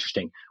that is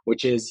interesting,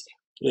 which is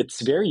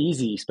it's very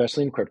easy,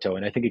 especially in crypto.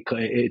 And I think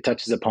it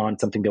touches upon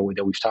something that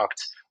we've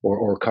talked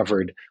or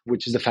covered,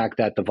 which is the fact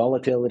that the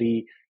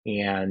volatility,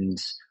 and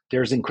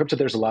in crypto,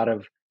 there's a lot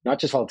of not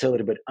just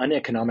volatility, but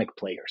uneconomic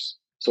players.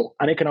 So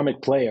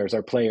uneconomic players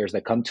are players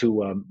that come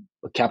to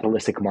a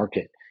capitalistic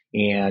market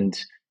and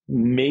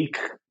make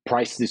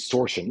price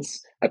distortions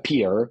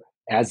appear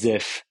as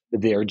if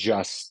they're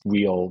just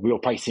real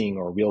pricing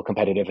or real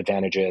competitive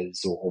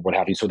advantages or what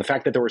have you. So the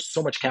fact that there was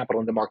so much capital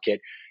in the market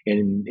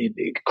and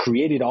it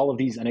created all of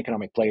these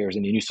uneconomic players,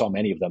 and you saw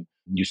many of them.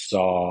 You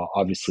saw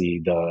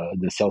obviously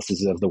the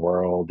Celsius of the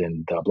world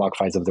and the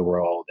BlockFis of the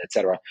world, et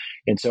cetera.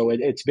 And so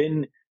it's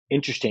been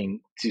interesting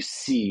to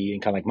see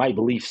and kind of like my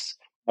beliefs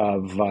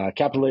of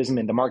capitalism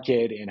in the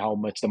market and how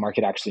much the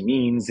market actually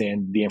means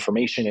and the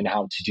information and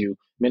how to do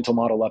mental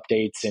model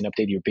updates and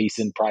update your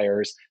basin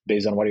priors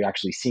based on what you're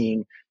actually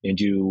seeing and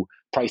do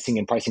pricing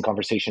and pricing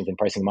conversations and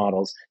pricing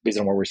models based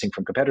on what we're seeing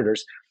from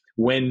competitors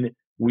when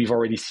we've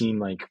already seen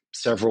like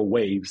several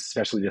waves,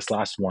 especially this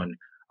last one,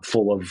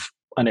 full of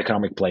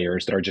uneconomic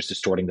players that are just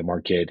distorting the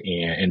market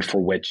and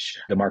for which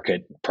the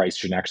market price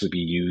should actually be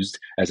used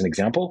as an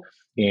example,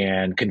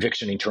 and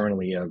conviction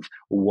internally of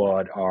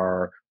what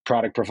our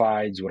product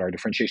provides, what our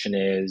differentiation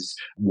is,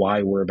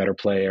 why we're a better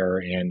player,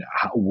 and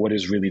what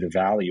is really the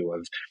value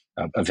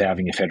of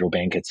having a federal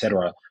bank, et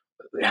cetera.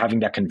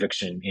 Having that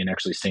conviction and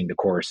actually staying the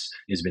course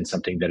has been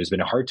something that has been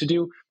hard to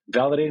do,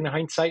 validate in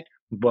hindsight,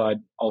 but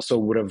also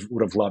would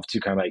have loved to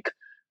kind of like,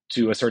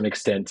 to a certain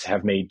extent,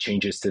 have made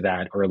changes to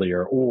that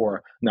earlier,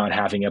 or not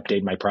having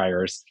updated my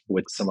priors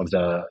with some of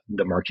the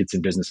markets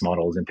and business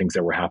models and things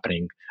that were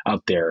happening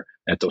out there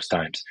at those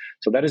times.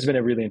 So that has been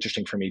a really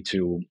interesting for me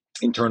to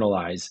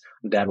internalize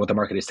that what the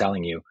market is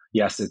telling you.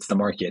 Yes, it's the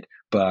market,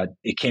 but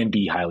it can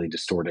be highly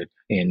distorted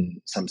in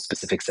some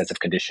specific sets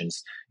of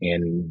conditions.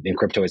 And in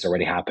crypto, it's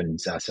already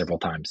happened several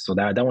times. So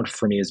that one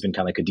for me has been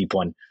kind of like a deep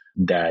one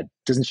that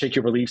doesn't shake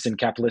your beliefs in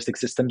capitalistic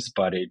systems,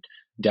 but it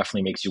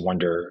definitely makes you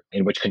wonder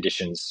in which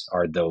conditions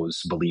are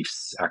those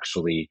beliefs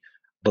actually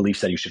beliefs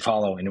that you should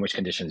follow and in which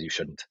conditions you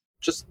shouldn't.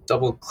 Just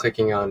double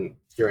clicking on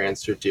your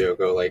answer,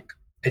 Diogo, like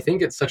I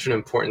think it's such an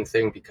important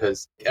thing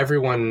because I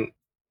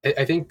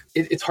think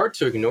it's hard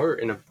to ignore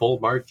in a bull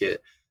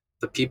market,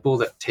 the people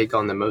that take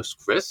on the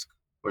most risk,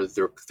 or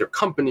their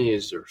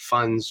companies or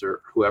funds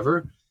or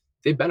whoever,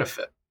 they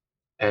benefit.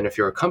 And if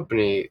you're a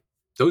company,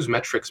 those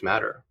metrics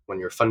matter when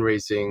you're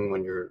fundraising,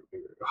 when you're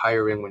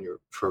hiring, when you're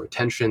for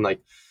retention, like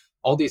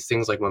all these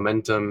things like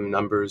momentum,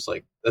 numbers,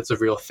 like that's a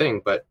real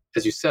thing. But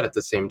as you said, at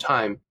the same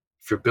time,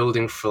 if you're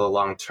building for the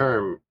long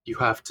term, you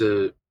have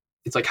to,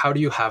 it's like, how do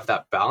you have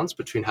that balance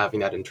between having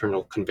that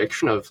internal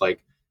conviction of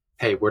like,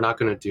 hey, we're not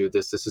going to do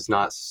this. This is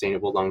not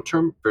sustainable long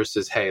term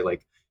versus, hey,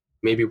 like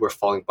maybe we're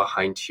falling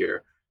behind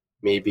here.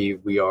 Maybe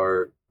we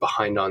are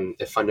behind on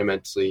a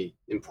fundamentally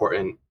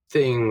important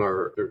thing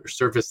or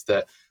service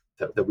that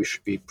we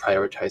should be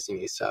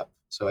prioritizing ASAP.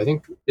 So I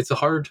think it's a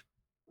hard,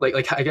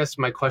 like I guess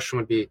my question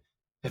would be,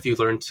 have you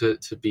learned to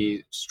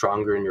be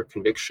stronger in your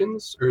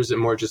convictions, or is it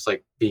more just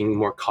like being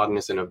more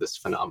cognizant of this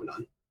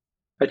phenomenon?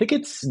 I think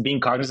it's being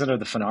cognizant of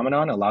the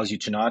phenomenon allows you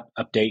to not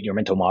update your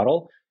mental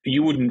model.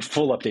 You wouldn't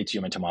full update to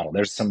your mental model.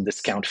 There's some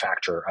discount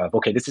factor of,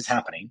 okay, this is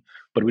happening,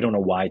 but we don't know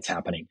why it's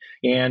happening.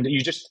 And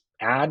you just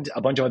add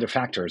a bunch of other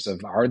factors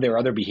of, are there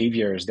other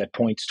behaviors that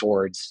point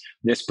towards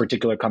this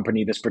particular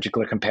company, this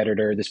particular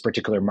competitor, this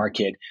particular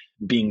market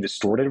being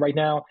distorted right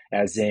now?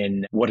 As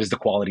in, what is the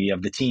quality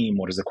of the team?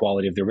 What is the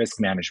quality of the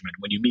risk management?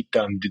 When you meet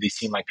them, do they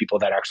seem like people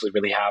that actually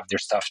really have their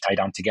stuff tied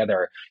down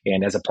together?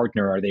 And as a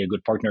partner, are they a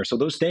good partner? So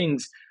those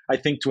things, I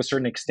think to a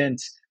certain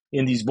extent,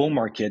 in these bull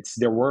markets,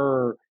 there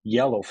were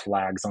yellow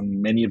flags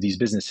on many of these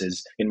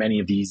businesses, in many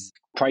of these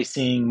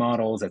pricing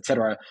models, et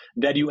cetera,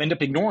 that you end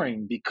up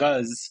ignoring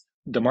because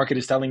the market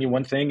is telling you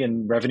one thing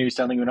and revenue is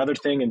telling you another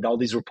thing, and all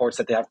these reports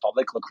that they have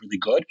public look really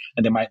good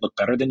and they might look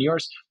better than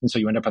yours. And so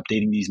you end up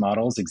updating these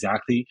models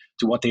exactly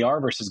to what they are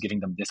versus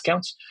giving them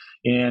discounts.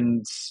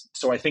 And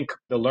so I think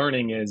the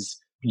learning is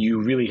you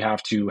really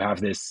have to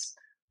have this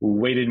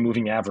weighted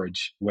moving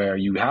average where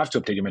you have to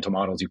update your mental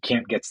models. You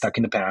can't get stuck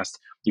in the past.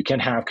 You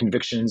can't have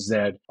convictions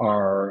that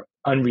are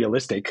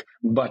unrealistic,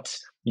 but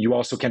you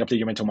also can't update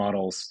your mental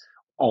models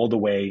all the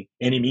way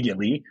and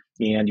immediately.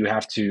 And you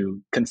have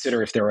to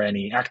consider if there are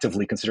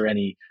actively consider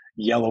any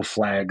yellow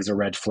flags or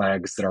red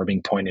flags that are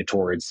being pointed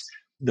towards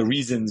the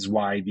reasons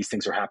why these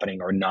things are happening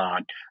are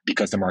not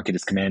because the market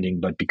is commanding,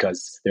 but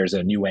because there's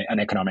an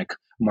economic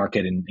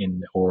market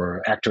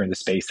or actor in the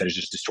space that is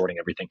just distorting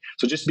everything.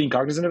 So just being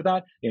cognizant of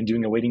that and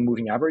doing a weighting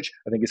moving average,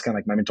 I think is kind of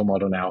like my mental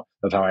model now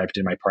of how I have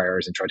to do my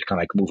priors and try to kind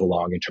of like move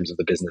along in terms of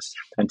the business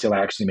until I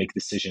actually make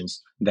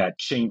decisions that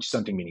change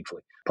something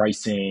meaningfully.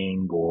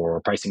 Pricing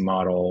or pricing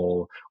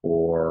model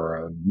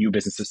or new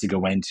businesses to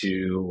go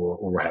into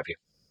or what have you.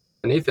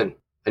 Nathan,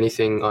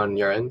 anything on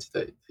your end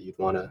that you'd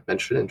want to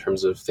mention in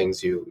terms of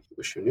things you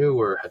wish you knew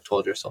or had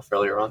told yourself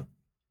earlier on?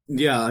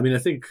 Yeah, I mean, I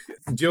think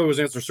Diogo's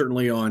answer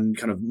certainly on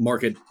kind of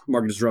market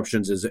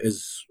disruptions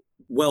is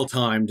well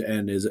timed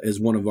and is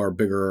one of our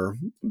bigger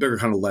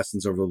kind of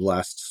lessons over the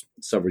last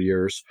several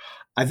years.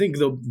 I think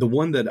the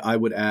one that I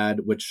would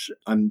add, which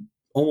I'm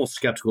almost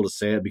skeptical to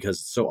say it because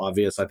it's so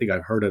obvious. I think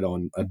I've heard it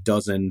on a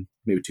dozen,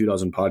 maybe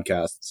 24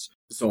 podcasts.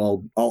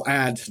 So I'll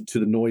add to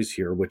the noise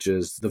here, which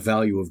is the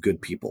value of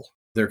good people.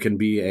 There can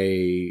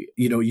be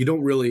you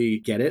don't really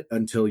get it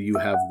until you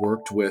have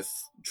worked with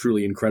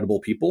truly incredible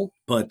people,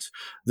 but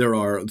there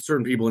are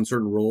certain people in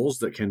certain roles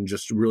that can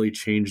just really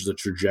change the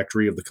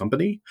trajectory of the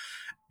company.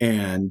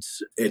 And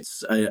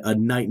it's a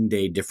night and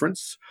day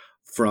difference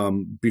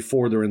from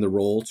before they're in the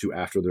role to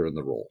after they're in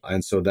the role.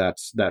 And so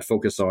that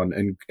focus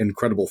on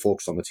incredible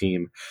folks on the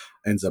team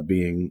ends up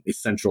being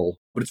essential.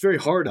 But it's very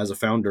hard as a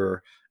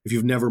founder, if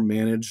you've never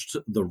managed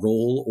the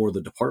role or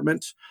the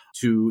department,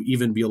 to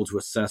even be able to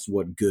assess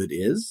what good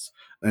is.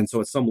 And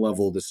so at some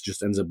level, this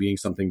just ends up being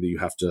something that you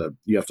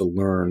have to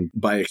learn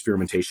by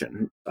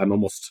experimentation. I'm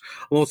almost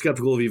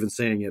skeptical of even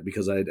saying it,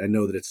 because I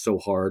know that it's so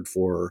hard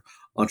for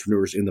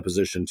entrepreneurs in the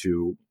position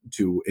to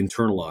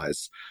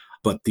internalize,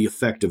 but the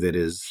effect of it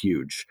is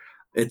huge.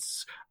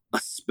 It's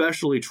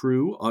especially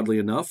true, oddly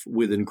enough,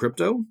 within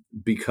crypto,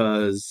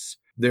 because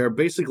there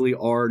basically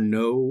are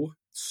no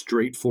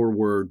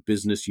straightforward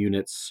business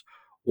units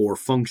or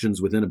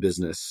functions within a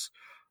business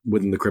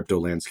within the crypto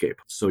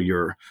landscape. So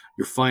your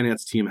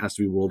finance team has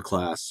to be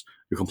world-class,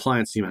 your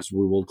compliance team has to be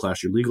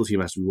world-class, your legal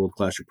team has to be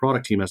world-class, your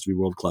product team has to be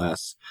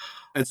world-class.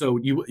 And so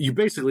you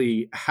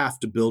basically have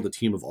to build a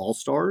team of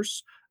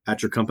all-stars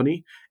at your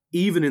company,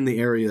 even in the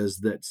areas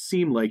that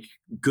seem like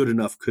good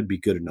enough could be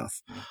good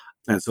enough.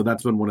 And so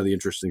that's been one of the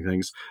interesting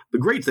things. The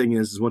great thing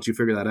is once you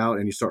figure that out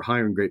and you start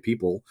hiring great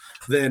people,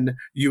 then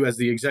you as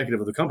the executive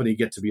of the company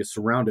get to be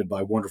surrounded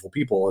by wonderful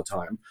people all the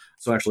time.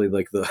 So actually,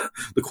 like the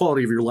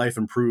quality of your life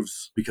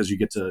improves because you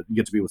get to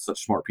be with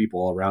such smart people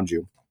all around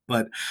you.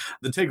 But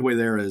the takeaway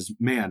there is,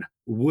 man,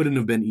 wouldn't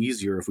have been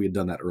easier if we had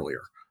done that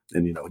earlier.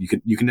 And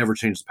you can never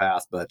change the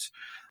path, but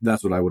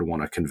that's what I would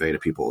want to convey to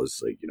people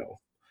is, like,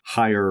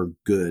 hire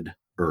good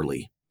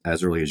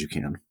as early as you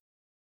can.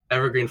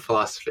 Evergreen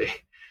philosophy.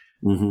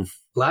 Mm-hmm.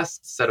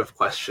 Last set of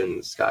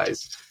questions,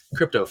 guys.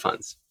 Crypto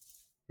funds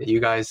that you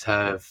guys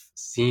have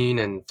seen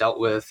and dealt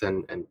with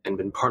and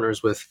been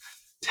partners with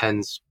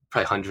tens,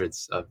 probably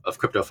hundreds of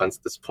crypto funds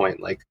at this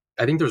point. Like,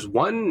 I think there's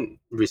one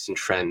recent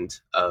trend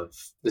of,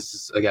 this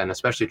is again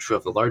especially true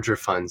of the larger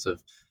funds,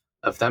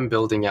 of them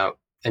building out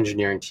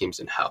engineering teams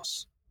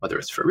in-house, whether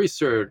it's for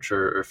research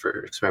or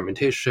for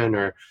experimentation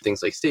or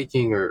things like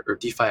staking or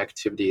DeFi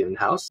activity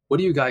in-house. What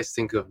do you guys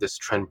think of this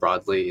trend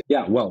broadly?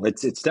 Yeah, well,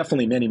 it's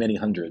definitely many, many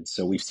hundreds.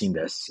 So we've seen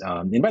this.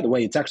 And by the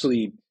way, it's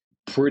actually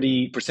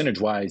pretty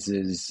percentage-wise,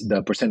 is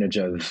the percentage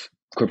of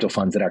crypto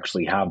funds that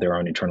actually have their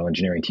own internal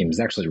engineering team is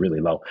actually really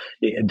low.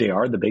 They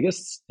are the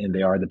biggest, and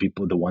they are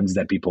the ones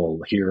that people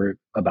hear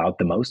about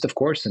the most, of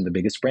course, and the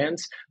biggest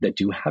brands that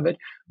do have it.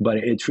 But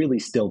it's really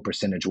still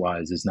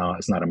percentage-wise it's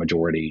not a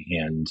majority,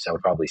 and I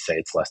would probably say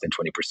it's less than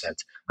 20%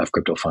 of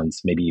crypto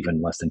funds, maybe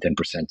even less than 10%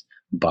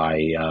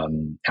 by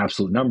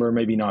absolute number,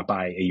 maybe not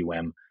by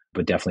AUM,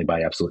 but definitely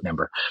by absolute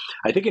number.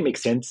 I think it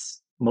makes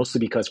sense mostly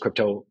because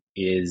crypto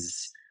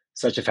is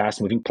such a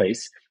fast-moving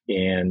place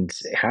and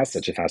has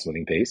such a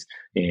fast-moving pace,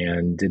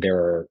 and there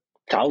are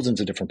thousands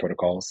of different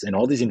protocols, and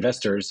all these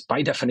investors,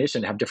 by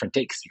definition, have different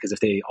takes, because if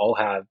they all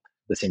have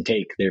the same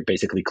take, they're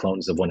basically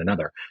clones of one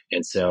another.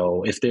 And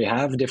so if they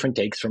have different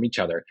takes from each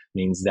other,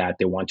 means that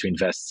they want to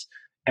invest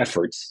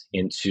efforts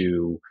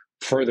into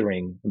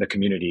furthering the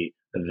community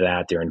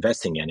that they're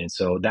investing in. And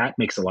so that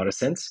makes a lot of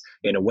sense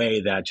in a way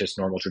that just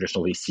normal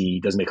traditional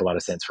VC doesn't make a lot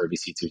of sense for a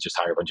VC to just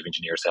hire a bunch of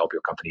engineers to help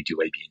your company do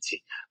A, B, and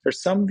C.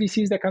 There's some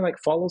VCs that kind of like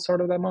follow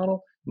sort of that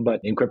model, but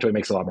in crypto, it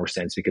makes a lot more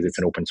sense because it's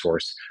an open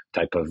source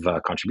type of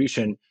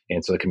contribution.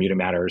 And so the community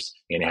matters,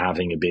 and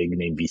having a big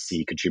name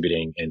VC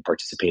contributing and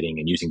participating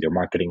and using their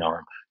marketing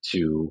arm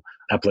to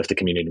uplift the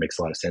community makes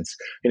a lot of sense.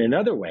 In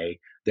another way,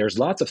 there's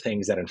lots of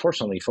things that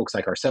unfortunately folks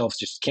like ourselves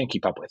just can't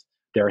keep up with.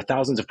 There are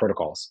thousands of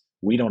protocols.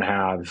 We don't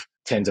have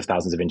tens of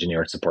thousands of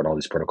engineers to support all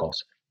these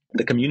protocols.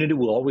 The community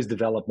will always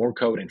develop more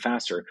code and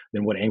faster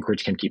than what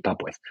Anchorage can keep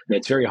up with. And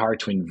it's very hard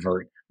to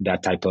invert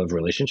that type of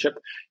relationship.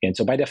 And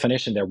so by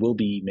definition, there will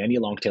be many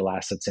long tail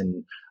assets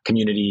and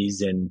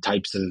communities and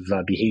types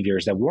of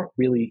behaviors that we weren't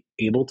really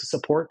able to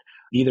support,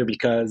 either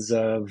because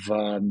of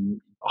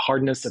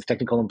hardness of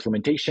technical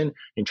implementation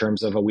in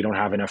terms of we don't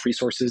have enough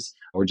resources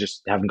or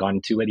just haven't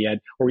gone to it yet,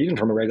 or even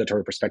from a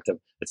regulatory perspective,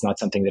 it's not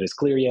something that is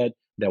clear yet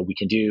that we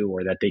can do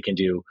or that they can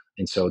do.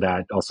 And so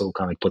that also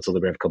kind of puts a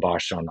little bit of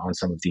kibosh on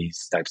some of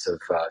these types of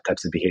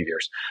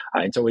behaviors.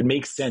 And so it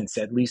makes sense,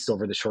 at least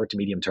over the short to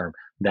medium term,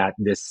 that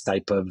this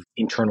type of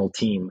internal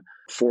team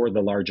for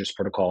the largest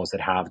protocols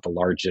that have the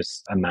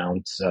largest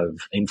amount of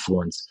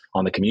influence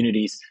on the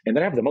communities and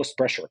that have the most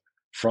pressure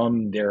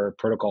from their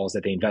protocols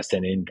that they invest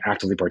in and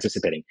actively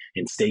participating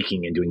in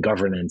staking and doing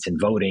governance and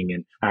voting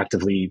and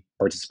actively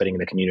participating in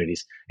the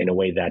communities in a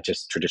way that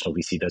just traditional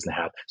VC doesn't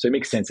have. So it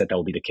makes sense that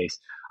will be the case.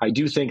 I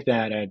do think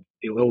that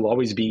it will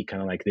always be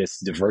kind of like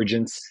this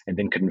divergence and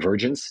then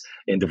convergence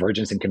and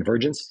divergence and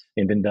convergence.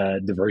 And then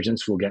the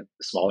divergence will get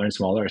smaller and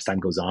smaller as time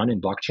goes on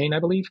in blockchain, I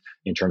believe,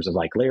 in terms of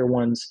like layer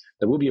ones.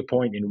 There will be a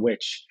point in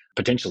which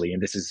potentially,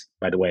 and this is,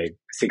 by the way,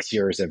 6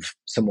 years have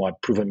somewhat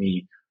proven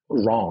me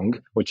wrong,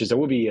 which is there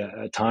will be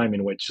a time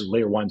in which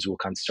layer ones will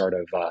kind of start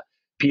of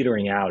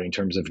petering out in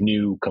terms of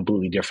new,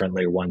 completely different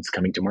layer ones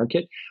coming to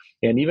market.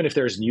 And even if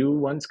there's new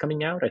ones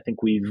coming out, I think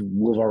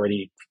we'll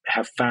already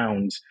have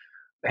found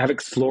have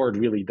explored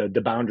really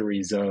the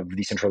boundaries of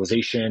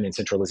decentralization and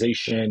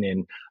centralization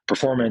and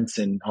performance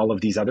and all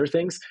of these other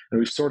things. And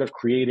we've sort of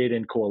created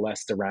and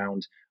coalesced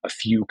around a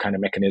few kind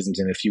of mechanisms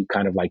and a few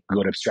kind of like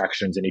good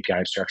abstractions and API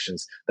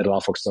abstractions that allow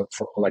folks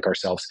like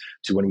ourselves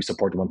to, when we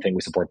support one thing,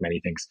 we support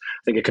many things.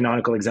 I think a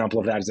canonical example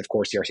of that is, of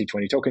course, the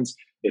ERC20 tokens.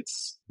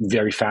 It's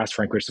very fast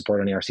for Anchorage support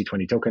on the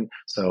ERC20 token.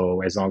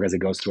 So as long as it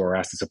goes through our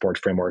asset support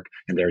framework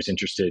and there's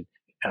interested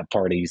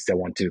parties that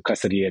want to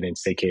custody it and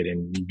stake it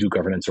and do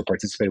governance or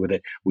participate with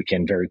it, we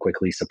can very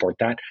quickly support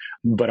that.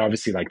 But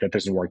obviously, like, that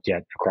doesn't work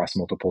yet across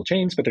multiple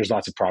chains, but there's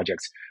lots of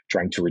projects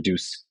trying to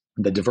reduce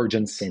the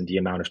divergence and the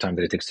amount of time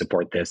that it takes to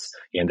support this,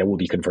 and there will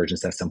be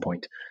convergence at some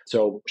point.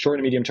 So short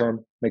and medium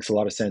term makes a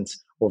lot of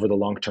sense. Over the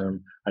long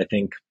term, I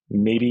think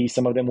maybe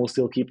some of them will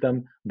still keep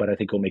them, but I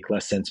think it'll make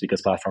less sense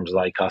because platforms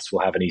like us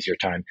will have an easier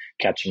time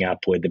catching up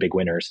with the big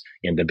winners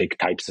and the big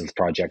types of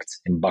projects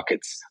and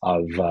buckets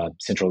of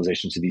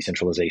centralization to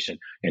decentralization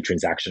and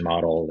transaction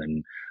model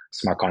and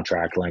smart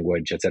contract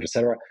language, et cetera, et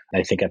cetera.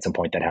 And I think at some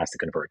point that has to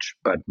converge,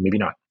 but maybe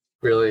not.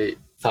 Really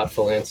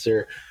thoughtful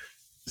answer.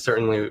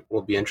 Certainly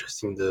will be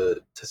interesting to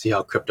see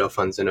how crypto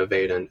funds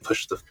innovate and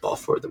push the ball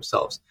forward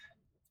themselves.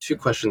 2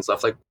 questions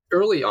left. Like,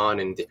 early on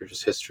in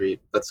Anchorage's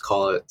history, let's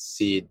call it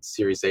seed,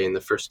 Series A, in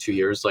the first 2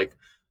 years, like,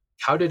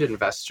 how did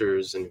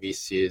investors and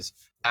VCs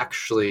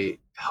actually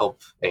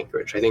help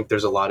Anchorage? I think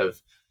there's a lot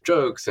of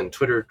jokes and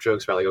Twitter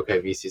jokes about, like,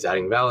 okay, VCs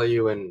adding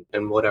value and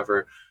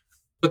whatever.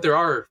 But there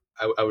are,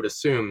 I would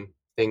assume,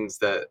 things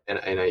that, and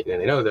I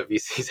know that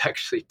VCs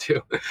actually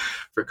do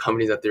for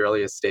companies at the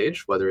earliest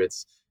stage, whether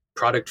it's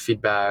product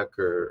feedback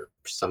or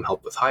some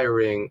help with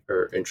hiring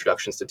or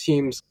introductions to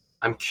teams.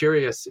 I'm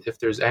curious if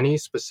there's any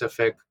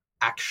specific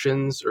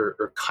actions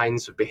or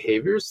kinds of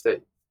behaviors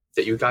that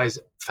you guys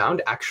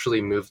found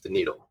actually moved the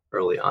needle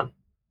early on.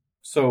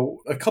 So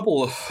a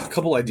couple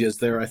ideas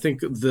there. I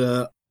think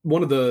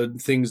one of the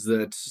things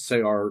that,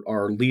 say,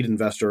 our lead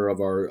investor of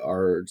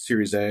our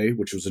Series A,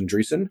 which was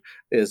Andreessen,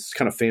 is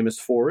kind of famous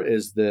for,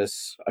 is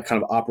this a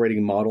kind of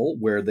operating model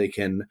where they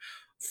can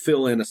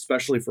fill in,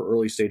 especially for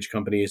early stage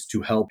companies,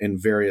 to help in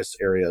various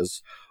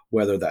areas,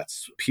 whether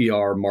that's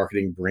PR,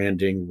 marketing,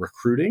 branding,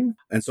 recruiting.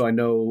 And so I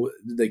know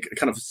they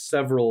kind of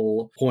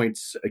several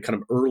points kind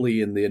of early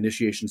in the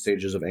initiation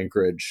stages of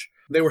Anchorage,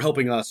 they were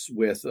helping us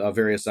with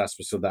various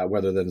aspects of that,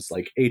 whether that's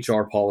like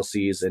HR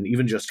policies and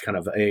even just kind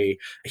of a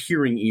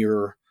hearing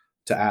ear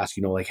to ask,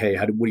 like, hey,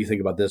 what do you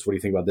think about this? What do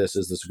you think about this?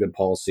 Is this a good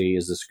policy?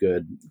 Is this a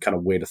good kind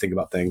of way to think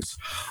about things?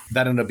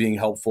 That ended up being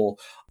helpful.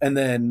 And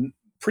then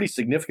pretty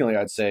significantly,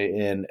 I'd say,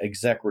 in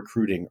exec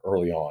recruiting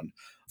early on,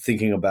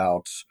 thinking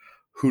about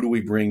who do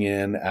we bring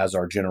in as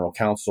our general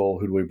counsel?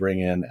 Who do we bring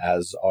in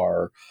as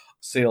our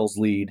sales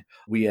lead?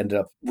 We ended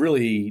up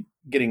really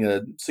getting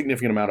a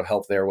significant amount of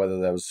help there, whether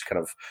that was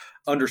kind of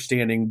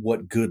understanding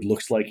what good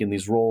looks like in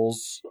these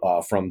roles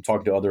from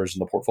talking to others in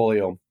the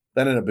portfolio.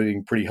 That ended up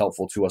being pretty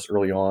helpful to us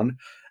early on.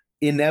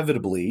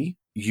 Inevitably,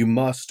 you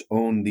must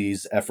own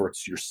these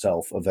efforts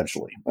yourself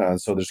eventually.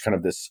 So there's kind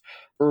of this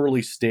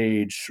early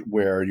stage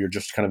where you're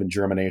just kind of in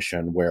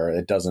germination, where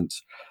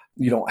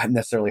you don't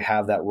necessarily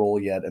have that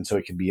role yet, and so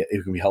it can be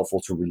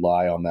helpful to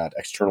rely on that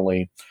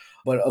externally.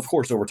 But of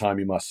course, over time,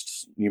 you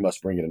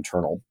must bring it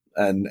internal,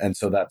 and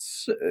so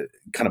that's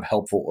kind of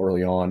helpful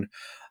early on.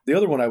 The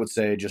other one I would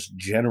say, just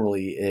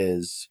generally,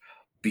 is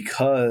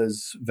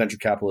because venture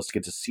capitalists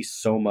get to see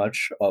so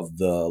much of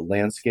the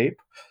landscape,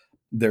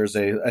 there's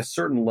a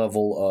certain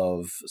level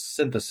of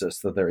synthesis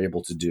that they're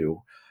able to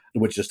do,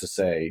 which is to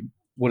say,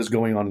 what is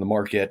going on in the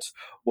market?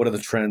 What are the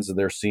trends that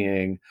they're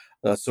seeing?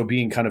 So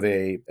being kind of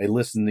a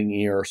listening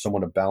ear,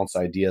 someone to bounce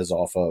ideas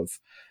off of.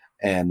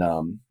 And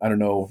I don't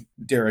know,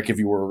 Derek, if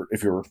you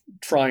were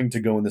trying to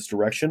go in this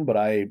direction, but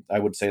I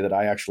would say that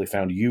I actually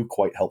found you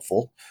quite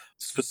helpful,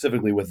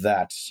 specifically with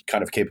that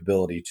kind of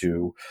capability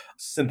to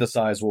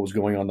synthesize what was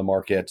going on in the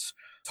market,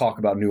 talk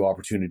about new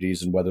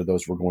opportunities and whether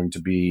those were going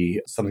to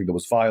be something that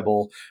was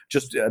viable,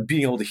 just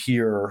being able to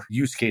hear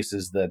use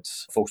cases that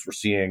folks were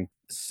seeing.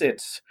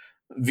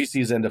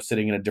 VCs end up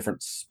sitting in a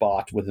different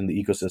spot within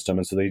the ecosystem,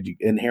 and so they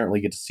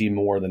inherently get to see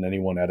more than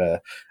anyone at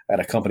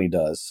a company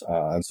does.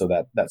 And so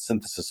that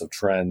synthesis of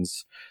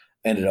trends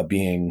ended up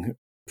being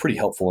pretty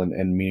helpful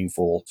and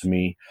meaningful to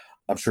me.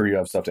 I'm sure you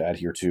have stuff to add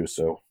here too.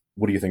 So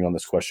what do you think on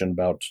this question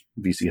about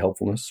VC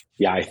helpfulness?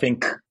 Yeah, I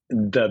think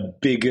the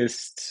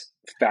biggest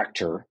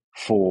factor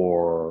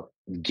for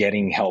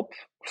getting help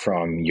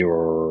from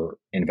your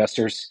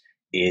investors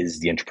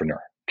is the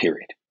entrepreneur,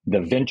 period.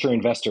 The venture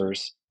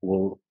investors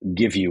will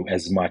give you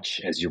as much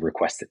as you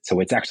requested.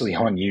 So it's actually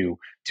on you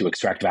to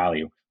extract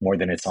value more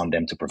than it's on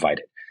them to provide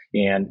it.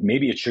 And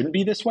maybe it shouldn't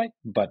be this way,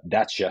 but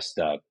that's just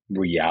the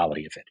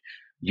reality of it.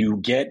 You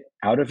get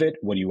out of it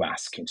what you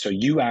ask. And so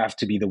you have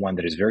to be the one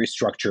that is very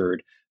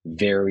structured,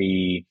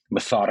 very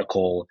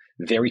methodical,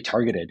 very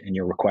targeted in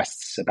your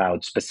requests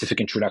about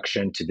specific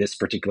introduction to this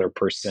particular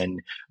person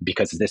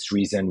because of this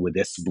reason with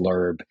this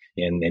blurb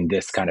in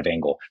this kind of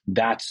angle.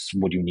 That's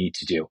what you need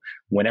to do.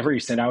 Whenever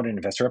you send out an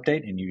investor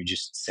update and you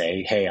just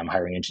say, hey, I'm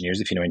hiring engineers.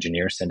 If you know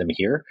engineers, send them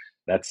here.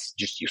 that's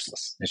just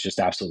useless. It's just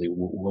absolutely a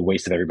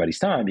waste of everybody's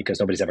time because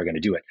nobody's ever going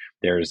to do it.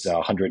 There's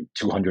 100,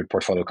 200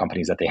 portfolio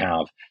companies that they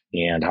have,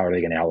 and how are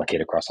they going to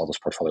allocate across all those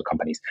portfolio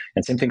companies?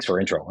 And same things for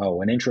intro.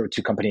 Oh, an intro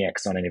to company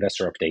X on an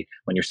investor update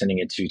when you're sending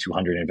it to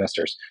 200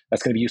 investors,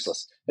 that's going to be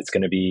useless. It's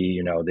going to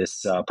be,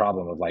 this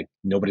problem of like,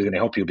 nobody's going to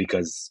help you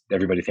because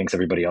everybody thinks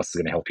everybody else is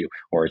going to help you,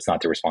 or it's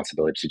not their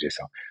responsibility to do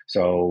so.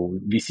 So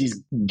VCs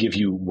give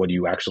you what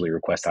you actually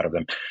request out of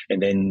them.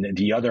 And then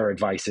the other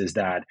advice is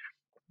that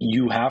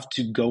you have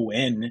to go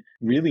in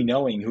really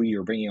knowing who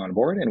you're bringing on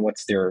board and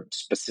what's their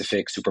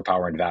specific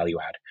superpower and value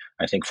add.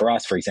 I think for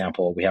us, for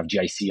example, we have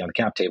GIC on the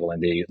cap table,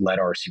 and they led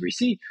our Series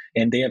C,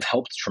 and they have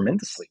helped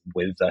tremendously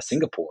with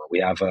Singapore. We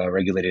have a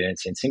regulated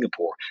entity in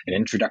Singapore and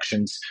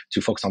introductions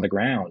to folks on the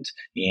ground,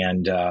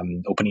 and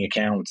opening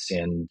accounts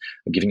and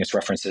giving us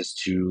references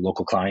to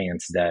local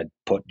clients that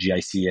put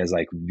GIC as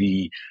like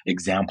the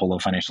example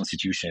of financial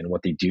institution.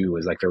 What they do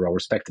is like they're well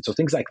respected. So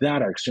things like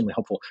that are extremely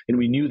helpful. And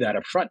we knew that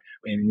up front,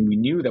 and we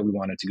knew that we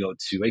wanted to go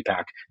to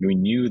APAC, and we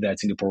knew that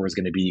Singapore was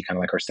going to be kind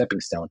of like our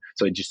stepping stone.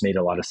 So it just made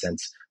a lot of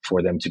sense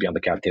for them to be on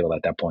the cap table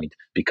at that point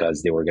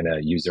because they were going to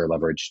use their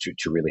leverage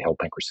to really help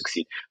Anchorage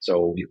succeed.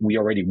 So we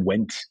already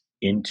went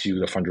into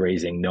the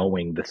fundraising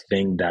knowing the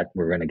thing that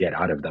we're going to get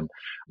out of them.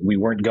 We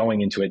weren't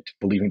going into it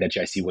believing that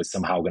GIC was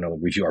somehow going to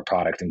review our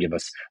product and give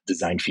us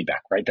design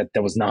feedback, right?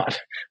 That was not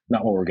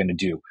what we're going to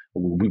do.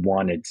 We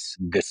wanted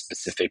this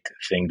specific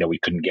thing that we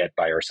couldn't get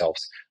by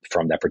ourselves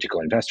from that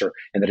particular investor.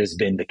 And that has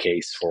been the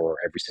case for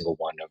every single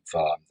one of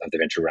the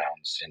venture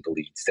rounds and the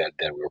leads that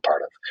we were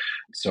part of.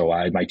 So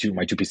my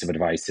two pieces of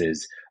advice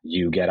is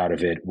you get out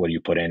of it what you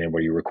put in and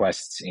what you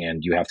request,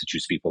 and you have to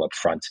choose people up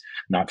front,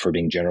 not for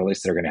being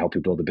generalists that are going to help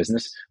you build a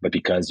business, but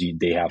because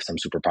they have some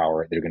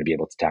superpower they're going to be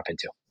able to tap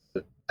into.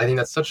 I think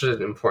that's such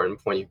an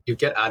important point. You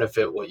get out of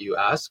it what you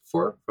ask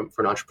for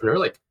an entrepreneur.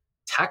 Like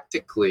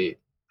tactically,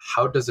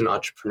 how does an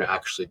entrepreneur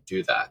actually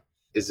do that?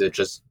 Is it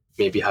just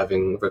maybe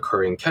having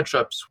recurring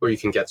catch-ups where you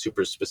can get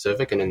super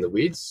specific and in the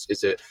weeds?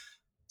 Is it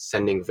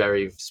sending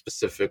very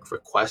specific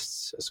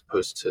requests as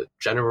opposed to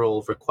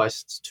general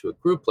requests to a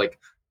group? Like,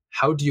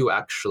 how do you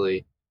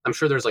actually, I'm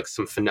sure there's like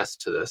some finesse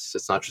to this.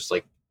 It's not just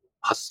like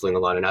hustling a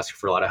lot and asking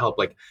for a lot of help.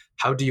 Like,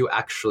 how do you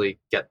actually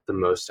get the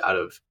most out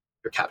of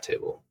your cap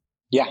table?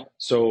 Yeah.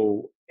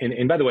 So,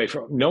 and by the way,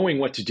 for knowing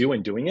what to do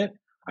and doing it,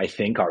 I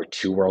think are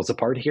two worlds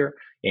apart here.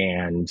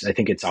 And I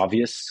think it's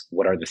obvious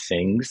what are the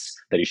things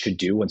that you should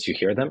do once you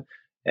hear them.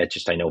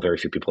 I know very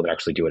few people that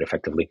actually do it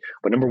effectively.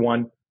 But number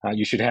one,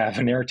 you should have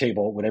an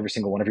Airtable with every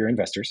single one of your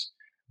investors,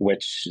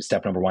 which is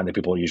step number one that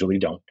people usually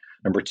don't.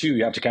 Number two,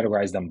 you have to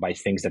categorize them by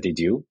things that they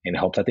do and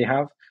help that they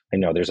have. I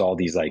know there's all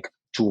these like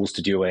tools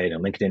to do it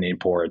and LinkedIn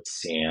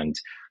imports and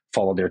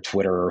follow their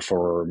Twitter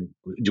for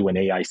do an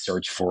AI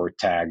search for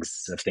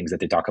tags of things that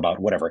they talk about,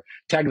 whatever.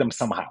 Tag them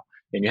somehow.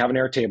 And you have an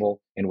Airtable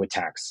and with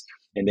tags.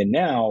 And then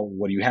now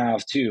what you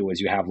have too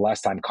is you have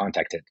last time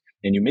contacted.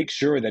 And you make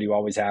sure that you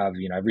always have,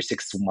 every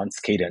 6 months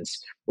cadence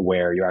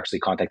where you're actually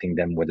contacting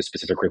them with a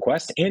specific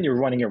request and you're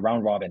running a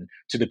round robin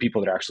to the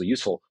people that are actually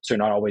useful. So you're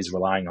not always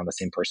relying on the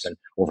same person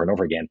over and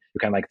over again.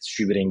 You're kind of like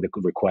distributing the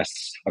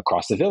requests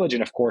across the village.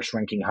 And of course,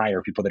 ranking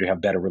higher people that you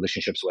have better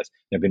relationships with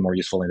that have been more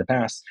useful in the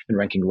past, and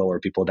ranking lower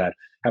people that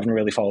haven't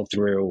really followed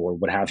through or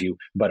what have you,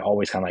 but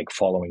always kind of like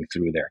following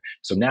through there.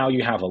 So now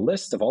you have a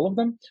list of all of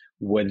them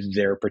with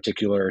their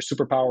particular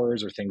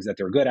superpowers or things that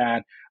they're good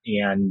at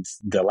and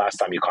the last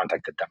time you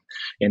contacted them.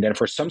 And then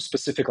for some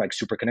specific like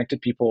super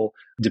connected people,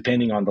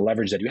 depending on the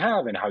leverage that you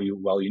have and how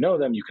well you know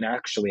them, you can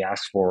actually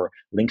ask for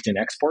LinkedIn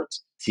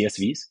exports,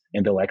 CSVs,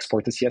 and they'll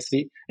export the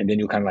CSV, and then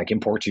you'll kind of like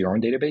import to your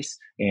own database.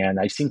 And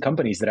I've seen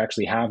companies that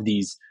actually have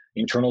these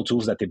internal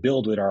tools that they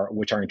build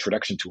which are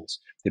introduction tools.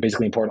 They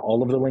basically import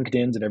all of the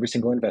LinkedIns of every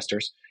single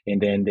investors,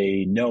 and then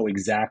they know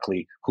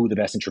exactly who the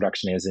best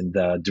introduction is and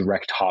the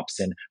direct hops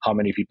and how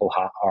many people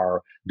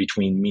are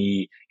between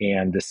me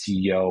and the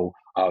CEO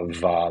of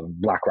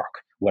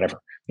BlackRock, whatever.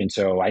 And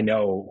so I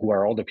know who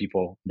are all the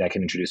people that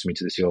can introduce me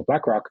to the CEO of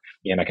BlackRock,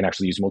 and I can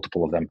actually use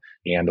multiple of them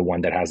and the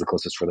one that has the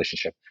closest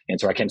relationship. And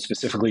so I can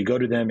specifically go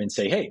to them and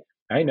say, hey,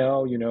 I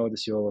know you know the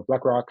CEO of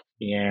BlackRock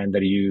and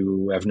that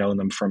you have known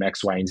them from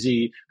X, Y, and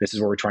Z. This is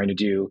what we're trying to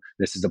do.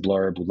 This is the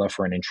blurb. We'd love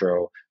for an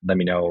intro. Let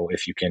me know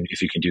if you can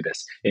do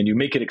this. And you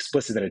make it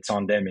explicit that it's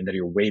on them and that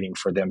you're waiting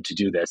for them to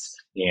do this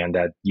and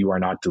that you are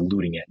not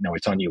diluting it. No,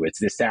 it's on you. It's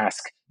this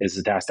task is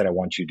the task that I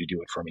want you to do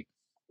it for me.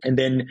 And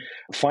then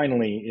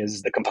finally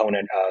is the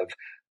component of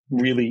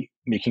really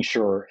making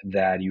sure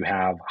that you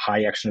have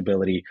high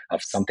actionability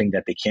of something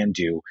that they can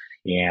do.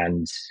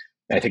 And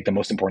I think the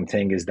most important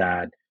thing is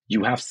that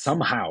you have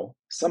somehow,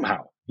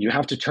 you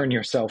have to turn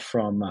yourself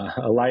from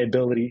a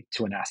liability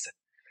to an asset.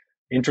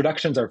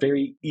 Introductions are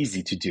very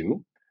easy to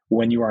do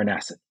when you are an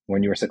asset,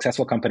 when you're a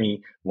successful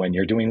company, when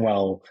you're doing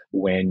well,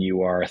 when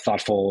you are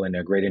thoughtful and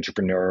a great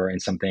entrepreneur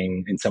and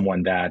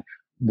someone that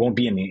won't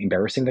be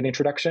embarrassing that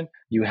introduction.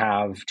 You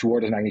have 2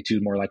 orders of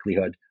magnitude more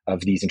likelihood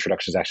of these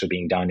introductions actually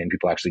being done and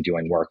people actually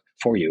doing work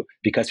for you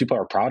because people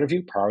are proud of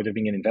you, proud of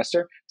being an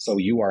investor. So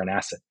you are an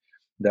asset.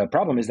 The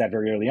problem is that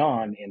very early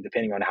on, and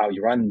depending on how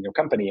you run your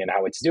company and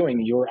how it's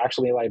doing, you're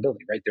actually a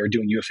liability, right? They're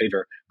doing you a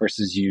favor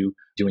versus you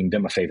doing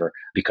them a favor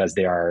because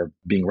they are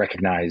being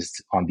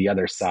recognized on the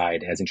other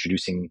side as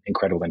introducing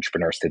incredible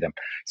entrepreneurs to them.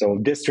 So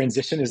this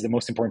transition is the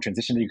most important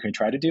transition that you can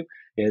try to do,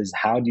 is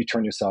how do you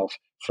turn yourself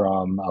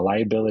from a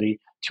liability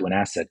to an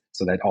asset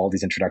so that all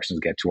these introductions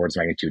get towards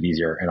magnitude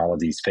easier and all of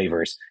these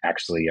favors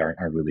actually are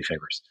really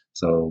favors.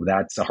 So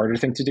that's a harder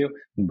thing to do,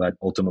 but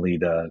ultimately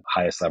the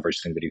highest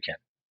leverage thing that you can.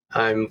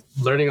 I'm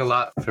learning a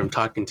lot from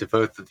talking to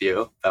both of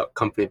you about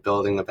company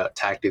building, about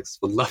tactics.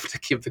 Would love to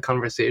keep the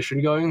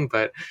conversation going,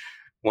 but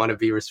want to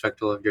be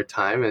respectful of your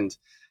time. And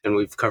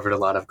we've covered a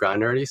lot of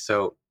ground already.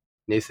 So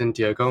Nathan,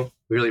 Diogo,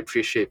 really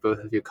appreciate both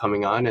of you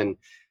coming on and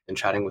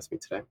chatting with me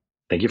today.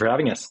 Thank you for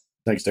having us.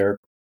 Thanks, Derek.